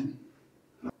knowledge, nothing.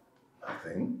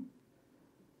 Nothing?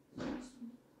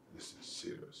 This is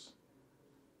serious.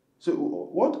 So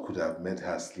what could have made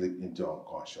her slip into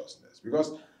unconsciousness?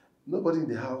 Because nobody in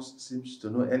the house seems to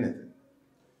know anything.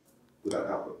 Could have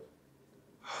happened.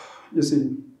 You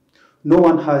see, no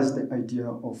one has the idea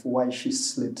of why she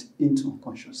slipped into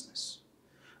unconsciousness.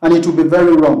 And it would be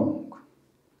very wrong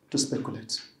to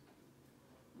speculate.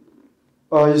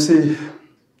 You see,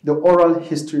 the oral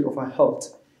history of her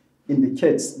health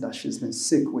indicates that she's been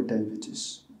sick with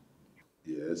diabetes.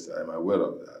 Yes, I'm aware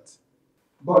of that.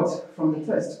 But from the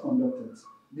test conducted,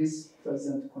 this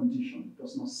present condition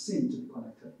does not seem to be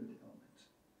connected with the ailment.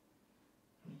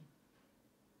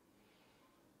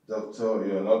 Doctor,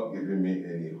 you're not giving me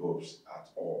any hopes at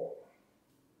all.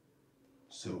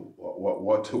 So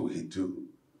what do we do?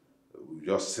 We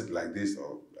just sit like this,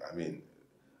 or, I mean,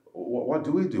 what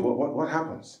do we do? What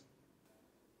happens?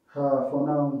 For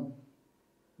now,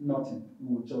 nothing.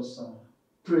 We'll just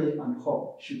pray and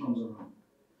hope she comes around.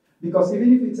 Because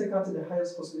even if we take her to the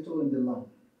highest hospital in the land,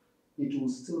 it will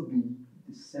still be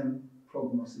the same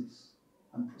prognosis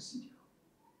and procedure.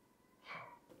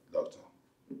 Doctor,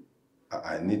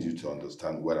 I need you to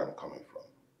understand where I'm coming from.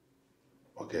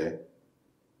 Okay?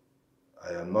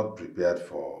 I am not prepared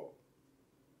for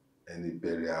any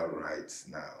burial rites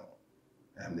now.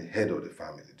 I am the head of the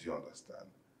family, do you understand?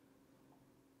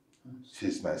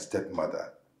 She's my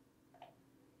stepmother.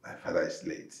 My father is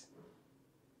late.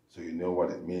 So you know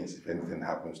what it means if anything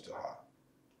happens to her.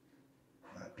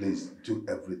 Please do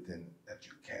everything that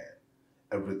you can.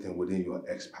 Everything within your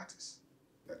expertise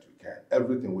that you can.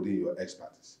 Everything within your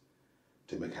expertise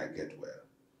to make her get well.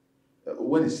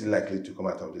 When is she likely to come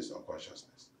out of this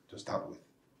unconsciousness, to start with?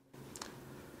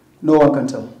 No one can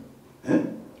tell. Eh?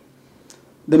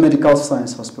 The medical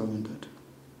science has prevented.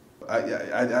 I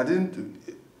didn't...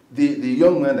 The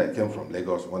young man that came from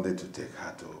Lagos wanted to take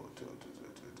her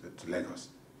to Lagos,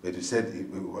 but you said it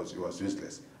was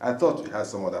useless. I thought you had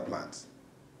some other plans.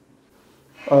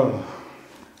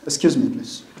 Excuse me,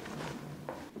 please.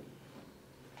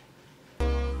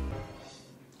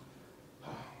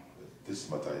 This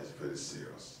matter is very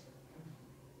serious.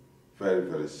 Very,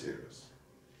 very serious.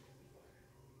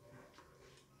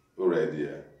 Already,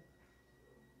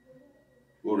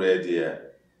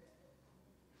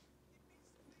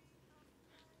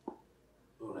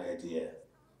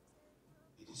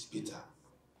 it is bitter.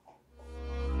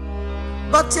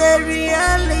 But a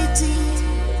reality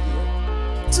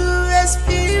to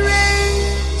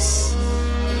experience.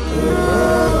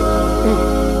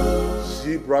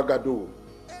 Si bragado,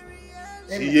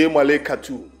 si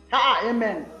malekatu. Ah,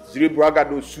 amen. Ziri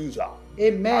bragado suza.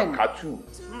 Amen. Akatu.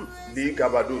 Li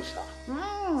gabadosa.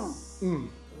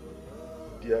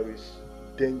 There is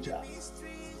danger.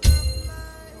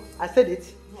 I said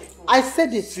it. I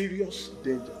said it. Serious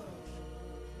danger.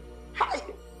 Hi.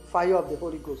 Fire of the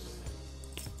Holy Ghost.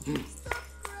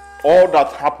 All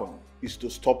that happened is to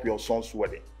stop your son's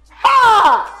wedding.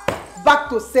 Ha! Back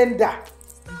to sender.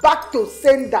 Back to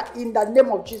sender in the name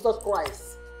of Jesus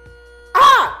Christ.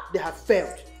 Ah! They have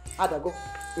failed. How'd I go?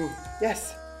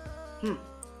 Yes.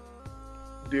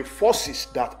 The forces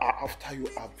that are after you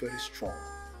are very strong.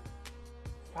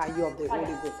 Fire of the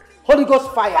Holy Ghost. Holy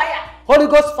Ghost fire. Holy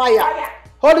Ghost fire.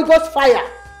 Holy Ghost fire.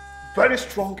 Very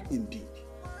strong indeed.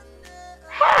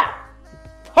 Ha!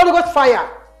 Holy Ghost fire.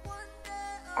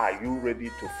 Are you ready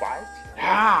to fight?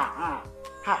 I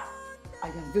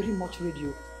am very much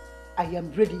ready. I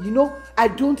am ready. You know, I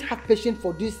don't have patience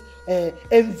for this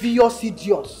envious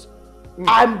idiots.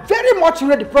 I'm very much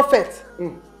ready, prophet.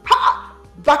 Ha!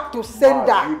 Back to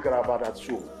sender.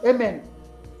 Amen.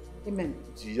 Amen.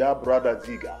 Zia brother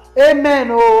Ziga.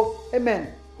 Amen. Oh,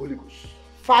 amen. Holy Ghost.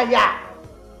 Fire.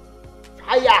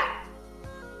 Fire.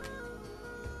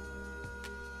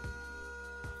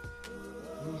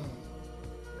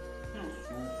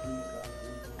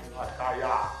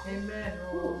 Amen.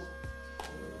 Oh.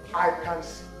 I can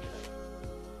see.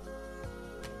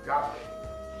 God.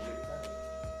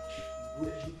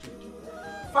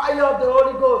 Fire of the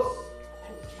Holy Ghost.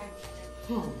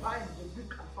 Fire,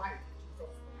 rebuke and fire.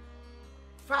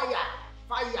 Fire,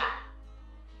 fire.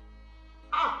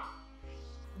 Ah,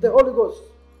 the Holy Ghost.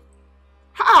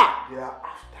 Ha! They are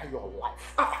after your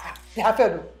life. They have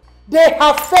failed. They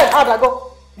have failed. How do I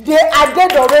go? They are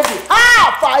dead already.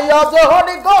 Ah! Fire of the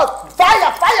Holy Ghost.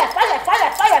 Fire, fire, fire,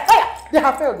 fire, fire, fire. They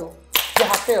have failed though. They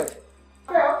have failed.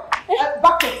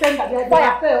 Back to sender. They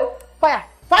have failed. Fire.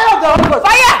 Fire of the Holy Ghost.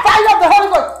 Fire. Fire of the Holy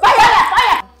Ghost. Fire.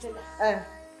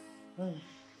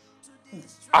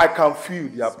 I can feel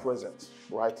their presence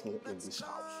right here in this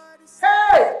house.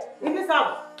 Hey! In this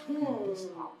house.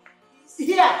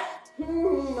 Here. No.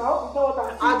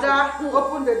 Ada,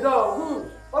 open the door.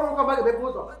 Come back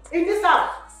in this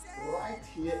house. Right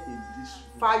here in this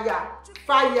room. Fire.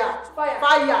 Fire. Fire.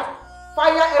 Fire.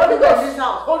 Fire everywhere in this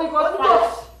house. Holy Ghost fire.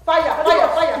 Fire. Fire.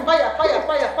 Fire. Fire. Fire.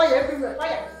 Fire. Fire everywhere.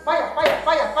 Fire. Fire. Fire.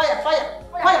 Fire. Fire. Fire.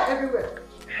 Fire everywhere.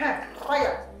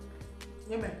 Fire.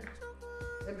 Amen.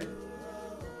 Amen.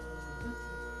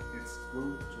 It's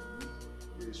going to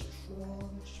be a strong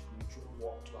spiritual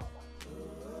walk to our life.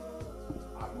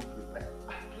 Are you prepared?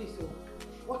 Please,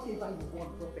 whatever you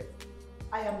want, prophet.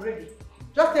 I am ready.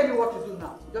 Just tell me what to do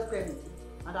now. Just tell me.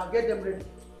 And I'll get them ready.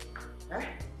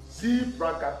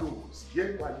 Zibragados,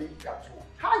 Yenwalekato.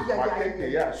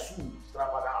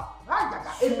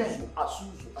 Amen.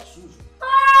 Asuzu.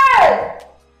 Hey!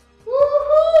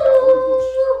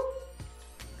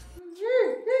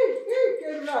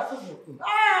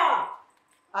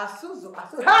 Asuzu.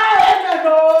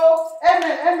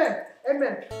 Amen.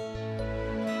 Amen.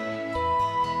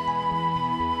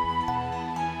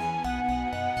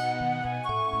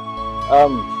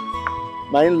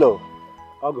 My in-law.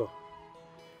 Ogo.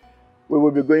 We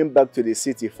will be going back to the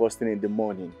city first thing in the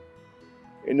morning.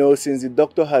 You know, since the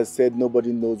doctor has said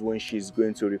nobody knows when she's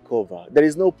going to recover, there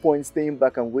is no point staying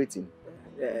back and waiting.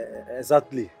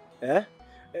 Exactly.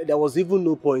 There was even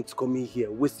no point coming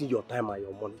here, wasting your time and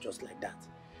your money just like that.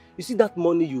 You see that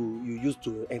money you used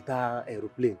to enter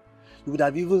aeroplane, you would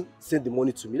have even sent the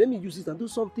money to me. Let me use it and do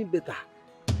something better.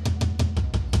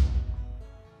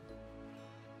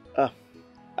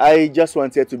 I just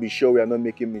wanted to be sure we are not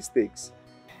making mistakes.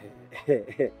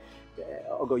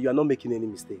 Ogo, you are not making any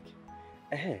mistake.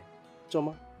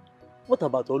 Choma, what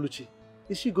about Oluchi?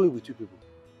 Is she going with you people?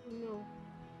 No,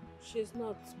 she's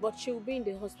not. But she will be in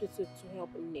the hospital to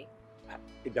help Nne.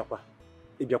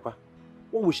 Ibiakwa,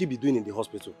 what will she be doing in the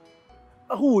hospital?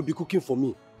 Who will be cooking for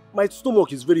me? My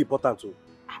stomach is very important too.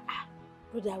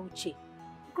 Brother Uche,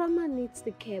 Grandma needs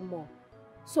the care more.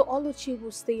 So Oluchi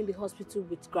will stay in the hospital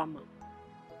with Grandma.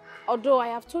 Although I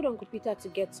have told Uncle Peter to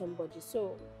get somebody,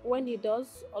 so when he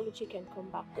does, Oluchi can come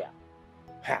back here.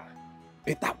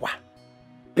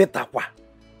 Petakwa,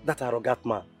 that arrogant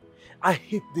man. I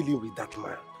hate dealing with that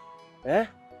man.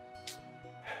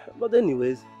 But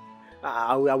anyways,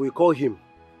 I will call him.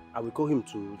 I will call him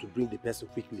to bring the person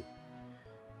quickly.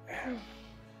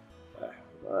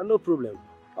 No problem.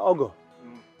 Ogo,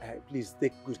 please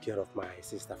take good care of my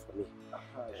sister for me.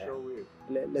 Sure will.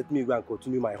 Let me go and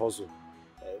continue my hustle.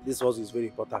 This hustle is very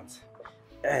important.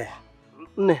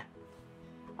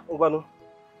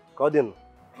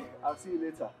 I'll see you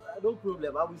later. No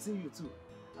problem. I will see you too.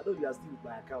 I know you are still with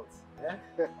my account.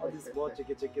 All these small check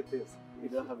things. You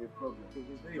don't have a problem.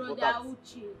 It's very Brother important.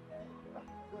 Uche.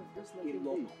 Just like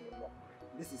in-law.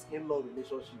 This is in-law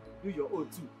relationship. Do your own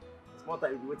too. It's more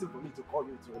time you'll be waiting for me to call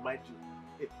you to remind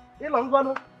you. Hey,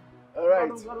 Langwano. All right. I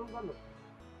understand.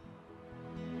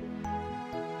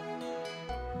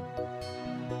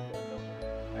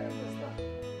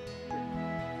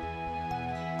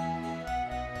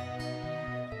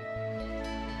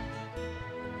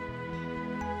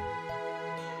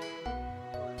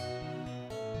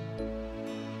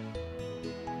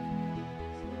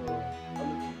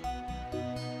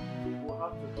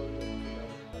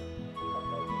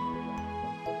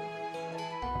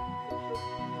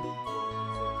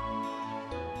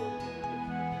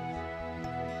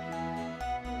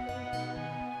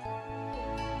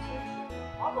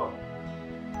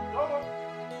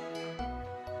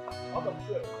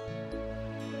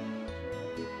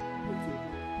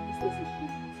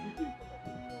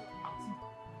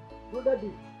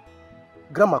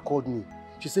 Grandma called me.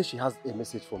 She said she has a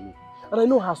message for me. And I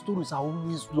know her stories are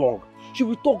always long. She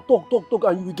will talk,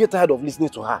 and you will get tired of listening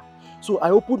to her. So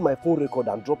I opened my phone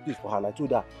recorder and dropped it for her, and I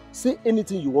told her, say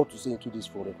anything you want to say into this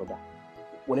phone recorder.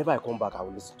 Whenever I come back, I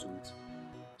will listen to it.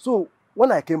 So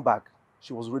when I came back,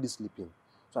 she was already sleeping.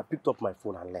 So I picked up my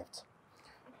phone and left.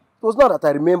 It was not that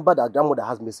I remembered that grandmother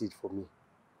has a message for me.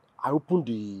 I opened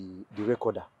the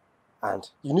recorder. And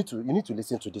you need to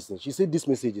listen to this thing. She said this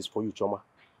message is for you, Choma.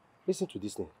 Listen to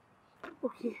this thing.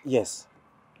 Okay. Yes.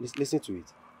 Listen to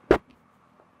it.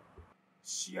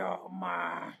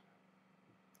 Choma,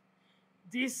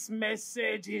 this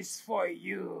message is for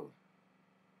you.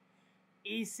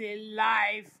 It's a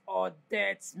life or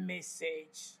death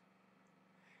message.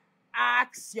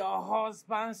 Ask your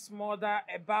husband's mother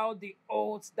about the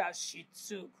oath that she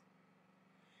took,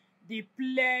 the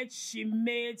pledge she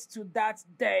made to that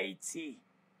deity.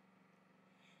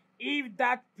 If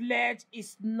that pledge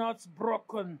is not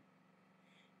broken,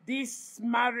 this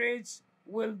marriage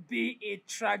will be a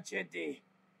tragedy.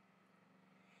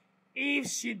 If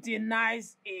she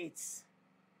denies it,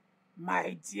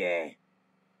 my dear,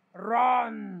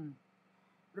 run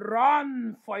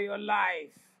for your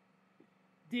life.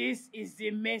 This is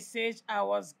the message I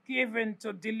was given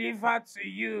to deliver to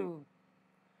you,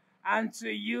 and to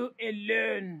you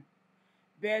alone.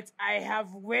 But I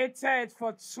have waited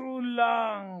for too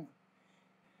long.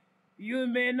 You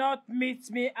may not meet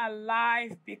me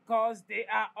alive because they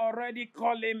are already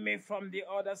calling me from the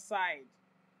other side.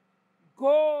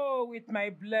 Go with my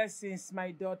blessings,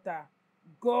 my daughter.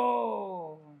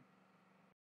 Go.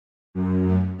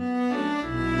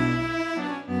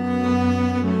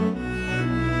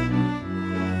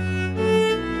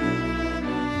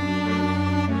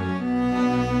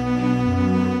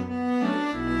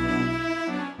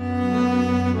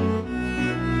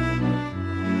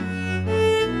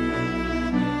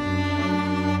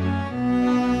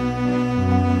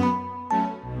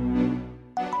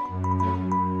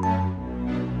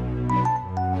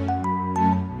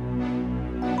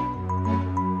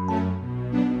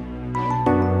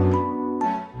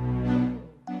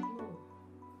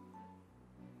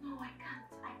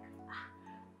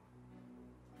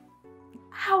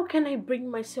 How can I bring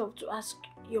myself to ask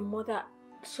your mother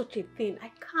such a thing?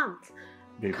 I can't.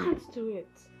 Baby, I can't do it.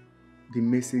 the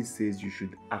message says you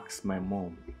should ask my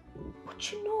mom.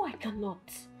 But you know I cannot.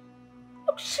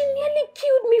 Look, she nearly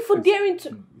killed me for daring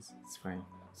to... It's fine.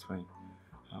 It's fine.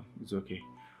 It's okay.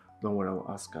 Don't worry, I'll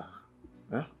ask her.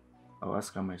 Huh? I'll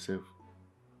ask her myself.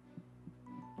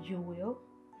 You will?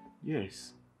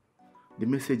 Yes. The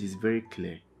message is very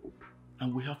clear.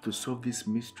 And we have to solve this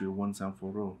mystery once and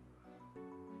for all.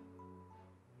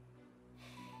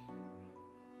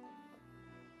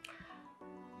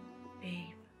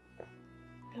 Babe,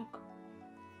 look,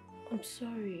 I'm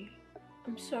sorry.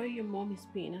 I'm sorry your mom is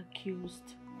being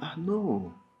accused.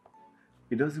 No.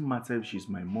 It doesn't matter if she's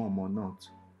my mom or not.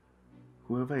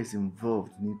 Whoever is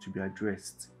involved needs to be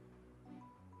addressed.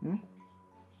 Hmm?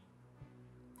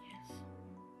 Yes.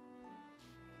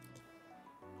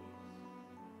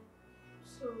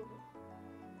 So,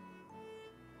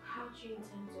 how do you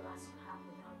intend to ask her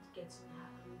without getting her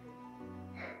angry?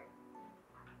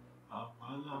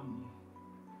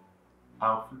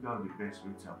 I'll figure out the best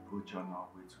way to approach her on our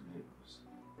way to Lagos.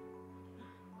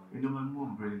 You know, my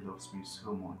mom really loves me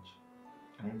so much.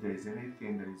 And if there is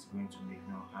anything that is going to make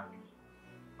me unhappy,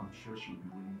 I'm sure she'll be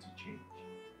willing to change.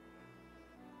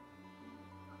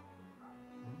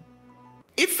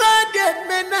 If I did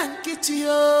men and kitty, a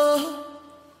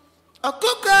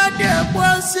cook out there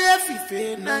was if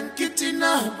and kitty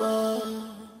number.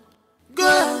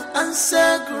 Go and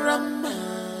say,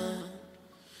 Grandma,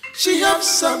 she has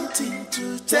something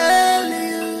to tell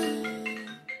you.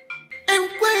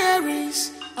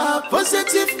 Inquiries are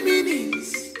positive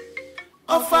meanings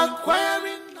of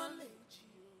acquiring knowledge.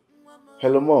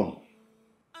 Hello, Mom.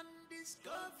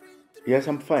 Yes,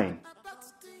 I'm fine.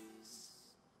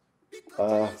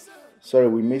 Sorry,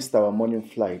 we missed our morning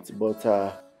flight, but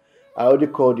I already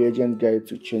called the agent guy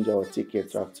to change our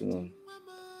ticket to afternoon.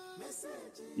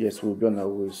 Yes, we'll be on our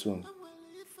way soon.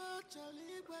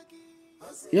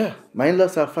 Yeah, my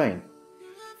in-laws are fine.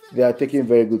 They are taking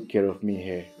very good care of me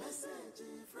here.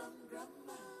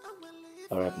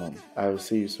 Alright, Mom. I will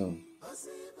see you soon.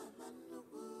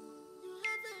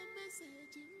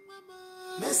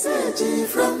 Message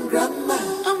from Grandma.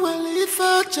 I'm well if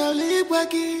I Charlie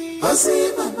Waggy.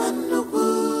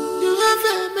 You have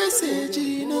a message,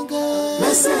 no girl.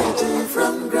 Message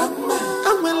from Grandma.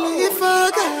 I'm well if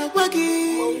I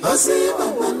Waggy.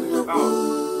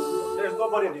 There's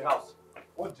nobody in the house.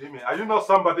 What do you mean? Are you not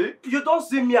somebody? You don't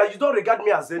see me and you don't regard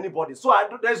me as anybody. So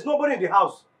there's nobody in the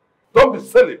house. Don't be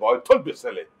silly, boy. Don't be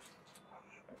silly.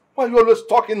 Why are you always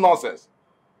talking nonsense?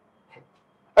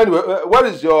 Anyway, where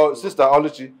is your sister,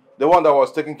 Oluchi? The one that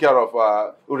was taking care of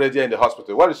Uredia in the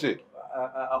hospital. Where is she?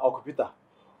 Okupita,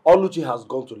 Oluchi has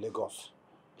gone to Lagos.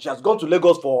 She has gone to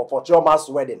Lagos for Chioma's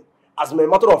wedding. As a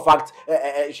matter of fact,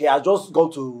 she has just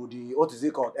gone to the, what is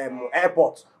it called,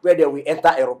 airport, where they will enter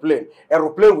aeroplane.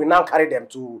 Aeroplane will now carry them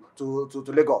to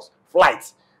Lagos.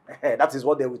 Flight. That is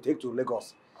what they will take to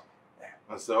Lagos.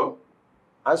 And so?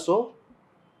 And so?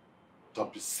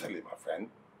 Don't be silly, my friend.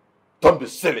 Don't be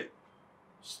silly.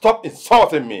 Stop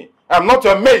insulting me. I'm not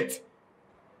your mate.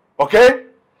 Okay?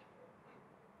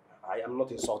 I am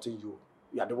not insulting you.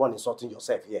 You are the one insulting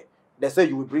yourself here. They say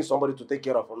you will bring somebody to take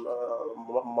care of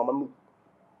Mama.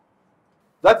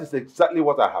 That is exactly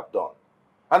what I have done.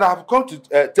 And I have come to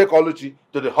take Oluchi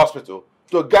to the hospital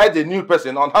to guide the new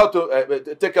person on how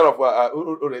to take care of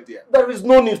Uredia. There is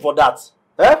no need for that.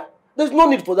 Eh? There is no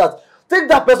need for that. Take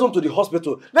that person to the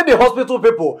hospital. Let the hospital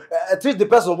people teach the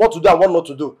person what to do and what not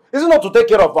to do. Is it not to take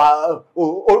care of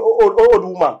old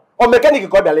woman? Or mechanic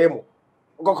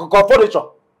furniture?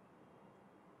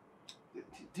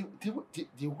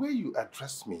 The way you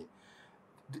address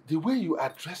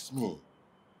me,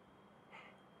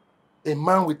 a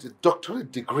man with a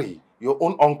doctorate degree, your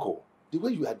own uncle, the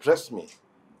way you address me,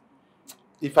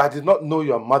 if I did not know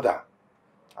your mother,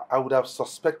 I would have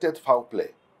suspected foul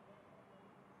play.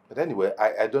 But anyway,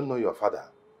 I don't know your father.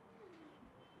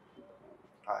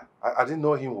 I didn't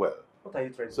know him well. What are you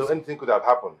trying to say? So anything could have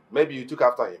happened. Maybe you took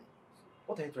after him.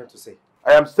 What are you trying to say?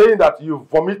 I am saying that you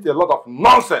vomit a lot of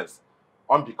nonsense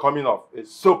on becoming of a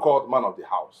so-called man of the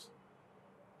house.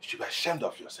 You should be ashamed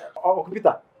of yourself. Oh,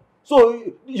 Peter, so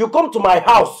you come to my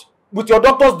house with your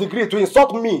doctor's degree to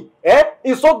insult me, eh?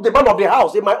 Insult the man of the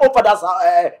house in my own father's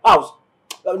house.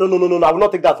 No, I will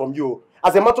not take that from you.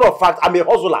 As a matter of fact, I'm a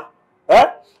hustler. Eh?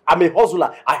 I'm a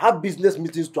hustler. I have business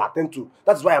meetings to attend to.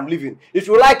 That's why I'm leaving. If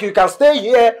you like, you can stay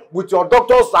here with your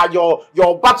doctors and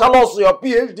your bachelor's, your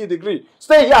PhD degree.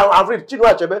 Stay here and read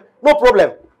CHINENYE Achebe. No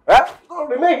problem. Eh? No,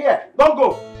 remain here. Don't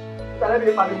go. It's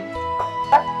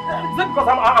because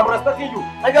I'm respecting you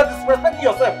and you're disrespecting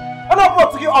yourself. I'm not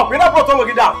brought you up. You're not brought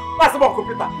to down. That's about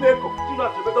computer. CHINENYE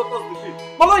Achebe, doctor's degree.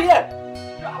 But not here.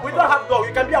 We don't have dog.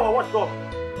 You can be our watchdog.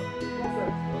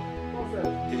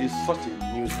 It is such a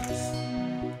nuisance.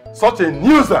 Such a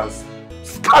nuisance!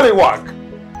 Scallywag!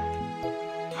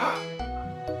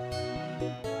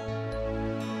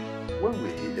 When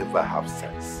will he ever have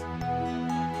sense?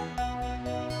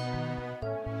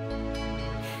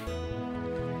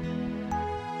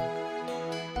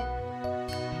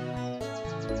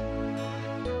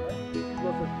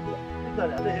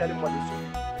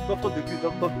 Doctor degree.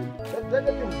 Let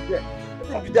him be there.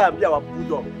 Let him be there and be our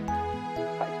bulldog.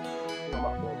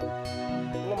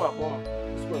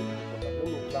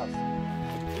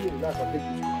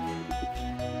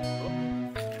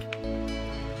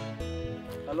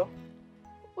 Hello?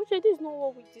 Uche, this is not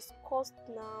what we discussed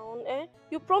now, eh?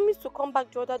 You promised to come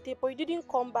back the other day, but you didn't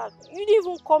come back. You didn't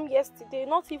even come yesterday,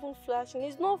 not even flashing.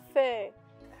 It's not fair.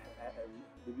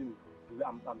 Baby,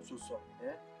 I'm so sorry,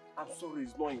 eh? I'm sorry,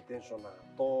 it's not intentional.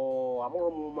 Oh, I'm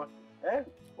all mama, eh?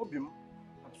 Obim,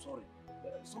 I'm sorry.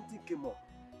 Something came up.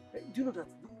 Do you know that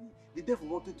the devil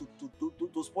wanted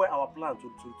to spoil our plan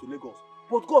to Lagos?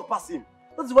 But God passed him.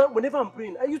 That's why whenever I'm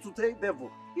praying, I used to tell the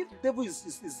devil, if the devil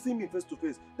is seeing me face to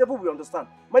face, the devil will understand.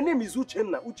 My name is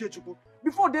Uchechukwu.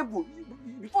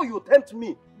 Before you tempt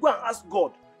me, go and ask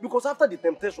God. Because after the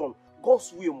temptation,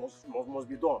 God's will must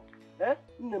be done. Eh?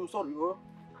 I'm sorry. Huh?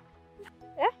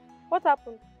 Eh? What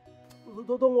happened?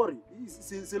 Don't worry.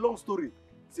 It's a long story.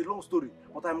 It's a long story.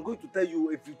 But I'm going to tell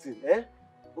you everything. Eh?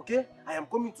 Okay? I am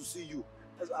coming to see you.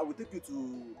 I will take you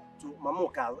to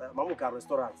Mamuka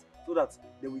restaurant so that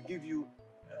they will give you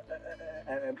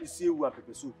isiwu and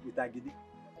pepper soup with agidi.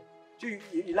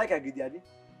 You like agidi, Adi?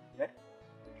 Yeah?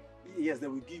 Yes, they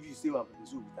will give you isiwu and pepper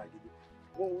soup with agidi.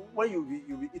 When you'll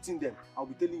be eating them, I'll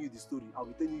be telling you the story. I'll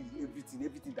be telling you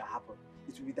everything that happened.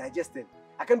 It will be digested.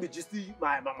 I can't be just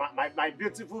my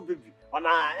beautiful baby on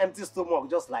an empty stomach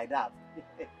just like that.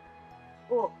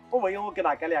 Oh my young can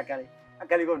I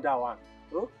carry go down one.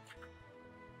 Oh?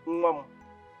 Mom,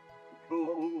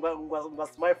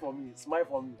 smile for me.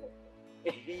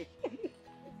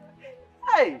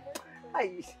 Hey,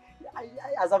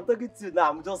 as I'm talking to you now,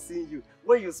 I'm just seeing you.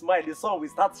 When you smile, the sun will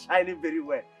start shining very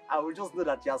well. I will just know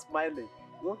that you are smiling.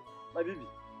 Oh, my baby.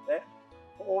 Eh?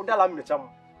 Oh,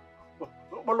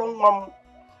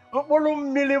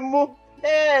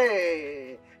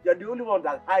 hey, you're the only one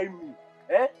that hide me.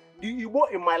 Eh? The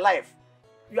Igbo in my life.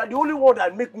 You are the only one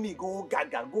that make me go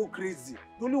gaga, go crazy.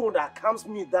 The only one that calms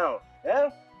me down. Eh?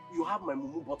 You have my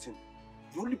mumu button.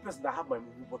 The only person that have my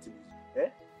mumu button is you. Eh?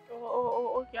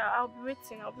 Oh, okay. I'll be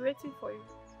waiting. I'll be waiting for you.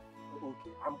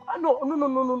 Okay. No.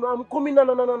 I'm coming.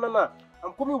 No.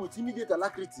 I'm coming with immediate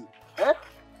alacrity. Eh?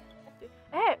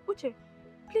 Hey, Uche,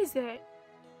 please,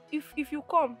 if you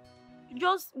come,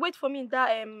 just wait for me in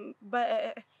that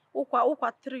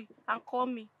Okwa 3 and call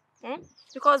me.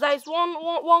 Because there is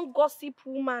one gossip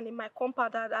woman in my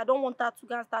compound that I don't want her to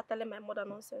go and start telling my mother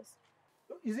nonsense.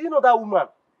 Is it not that woman?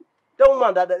 That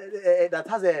woman that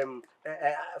has a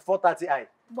 430 eye.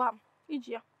 Wow,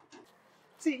 Ijia.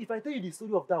 See, if I tell you the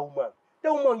story of that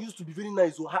woman used to be very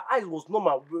nice. So her eyes was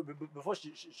normal before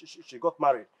she got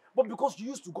married. But because she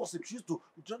used to gossip, she used to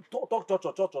talk,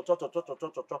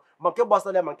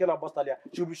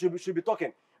 she'll be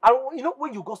talking. And you know,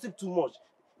 when you gossip too much,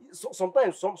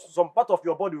 sometimes some part of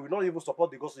your body will not even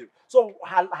support the gossip. So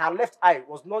her left eye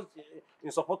was not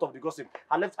in support of the gossip.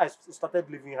 Her left eye started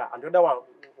leaving her, and the other one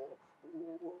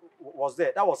was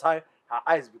there. That was how her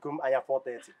eyes become Aya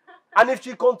 430. And if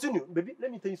she continue, baby,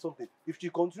 let me tell you something. If she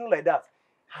continue like that,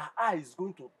 her eye is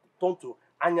going to turn to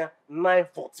Anya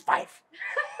 945.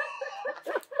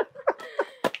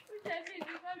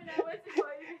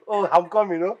 Oh, I'm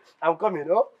coming, no? I'm coming,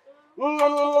 no?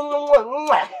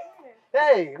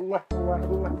 Hey! Mama,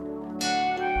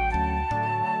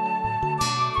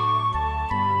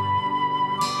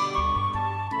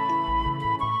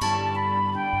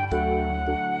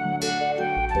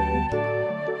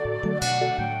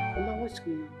 what's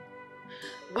going on?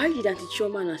 Why did Auntie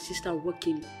Chioma and her sister walk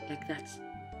in like that?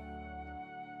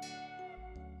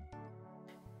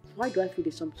 Why do I feel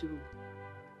there's something wrong?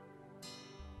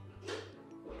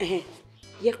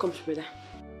 Here comes brother.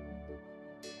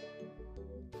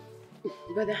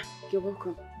 Brother, you're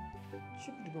welcome.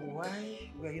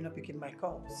 Why were you not picking my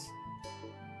calls?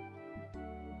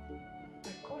 I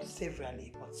called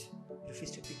severally, but you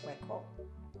refused to pick my call.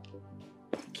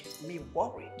 It kept me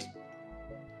worried.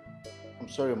 I'm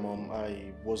sorry, Mom.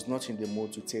 I was not in the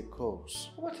mood to take calls.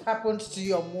 What happened to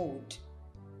your mood?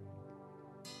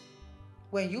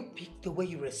 When you picked the way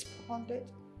you responded?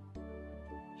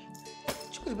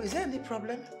 Is there any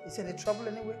problem? Is there any trouble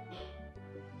anyway?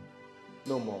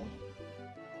 No, Mom.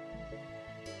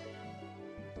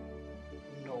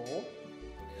 No.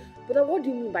 But what do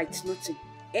you mean by it's nothing?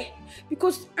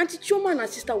 Because Auntie Chioma and her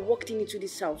sister walked into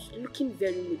this house looking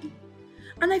very moody.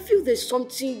 And I feel there's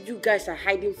something you guys are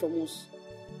hiding from us.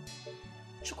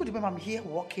 Chukudibem, I'm here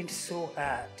working so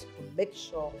hard to make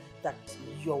sure that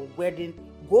your wedding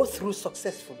goes through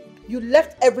successfully. You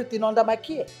left everything under my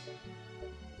care.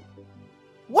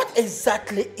 What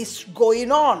exactly is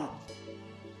going on?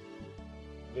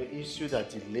 The issue that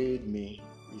delayed me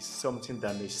is something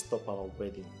that may stop our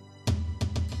wedding.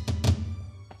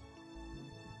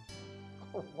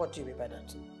 What do you mean by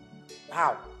that?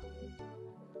 How?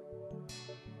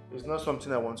 It's not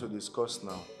something I want to discuss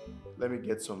now. Let me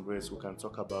get some rest. We can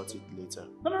talk about it later.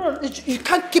 No. You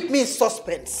can't keep me in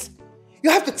suspense.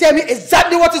 You have to tell me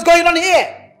exactly what is going on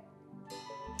here.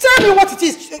 Tell me what it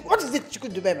is. What is it,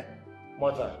 Chukudibem?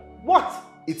 Mother. What?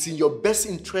 It's in your best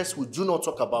interest we do not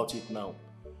talk about it now.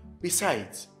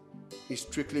 Besides, it's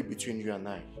strictly between you and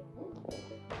I.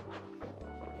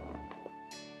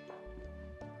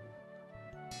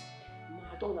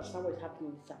 I don't understand what is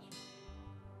happening in this house.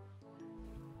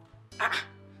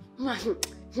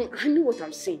 I know what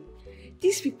I'm saying.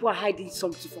 These people are hiding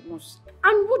something from us.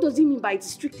 And what does it mean by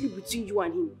it's strictly between you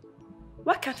and him?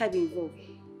 Why can't I be involved?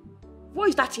 What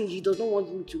is that thing he does not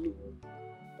want me to know?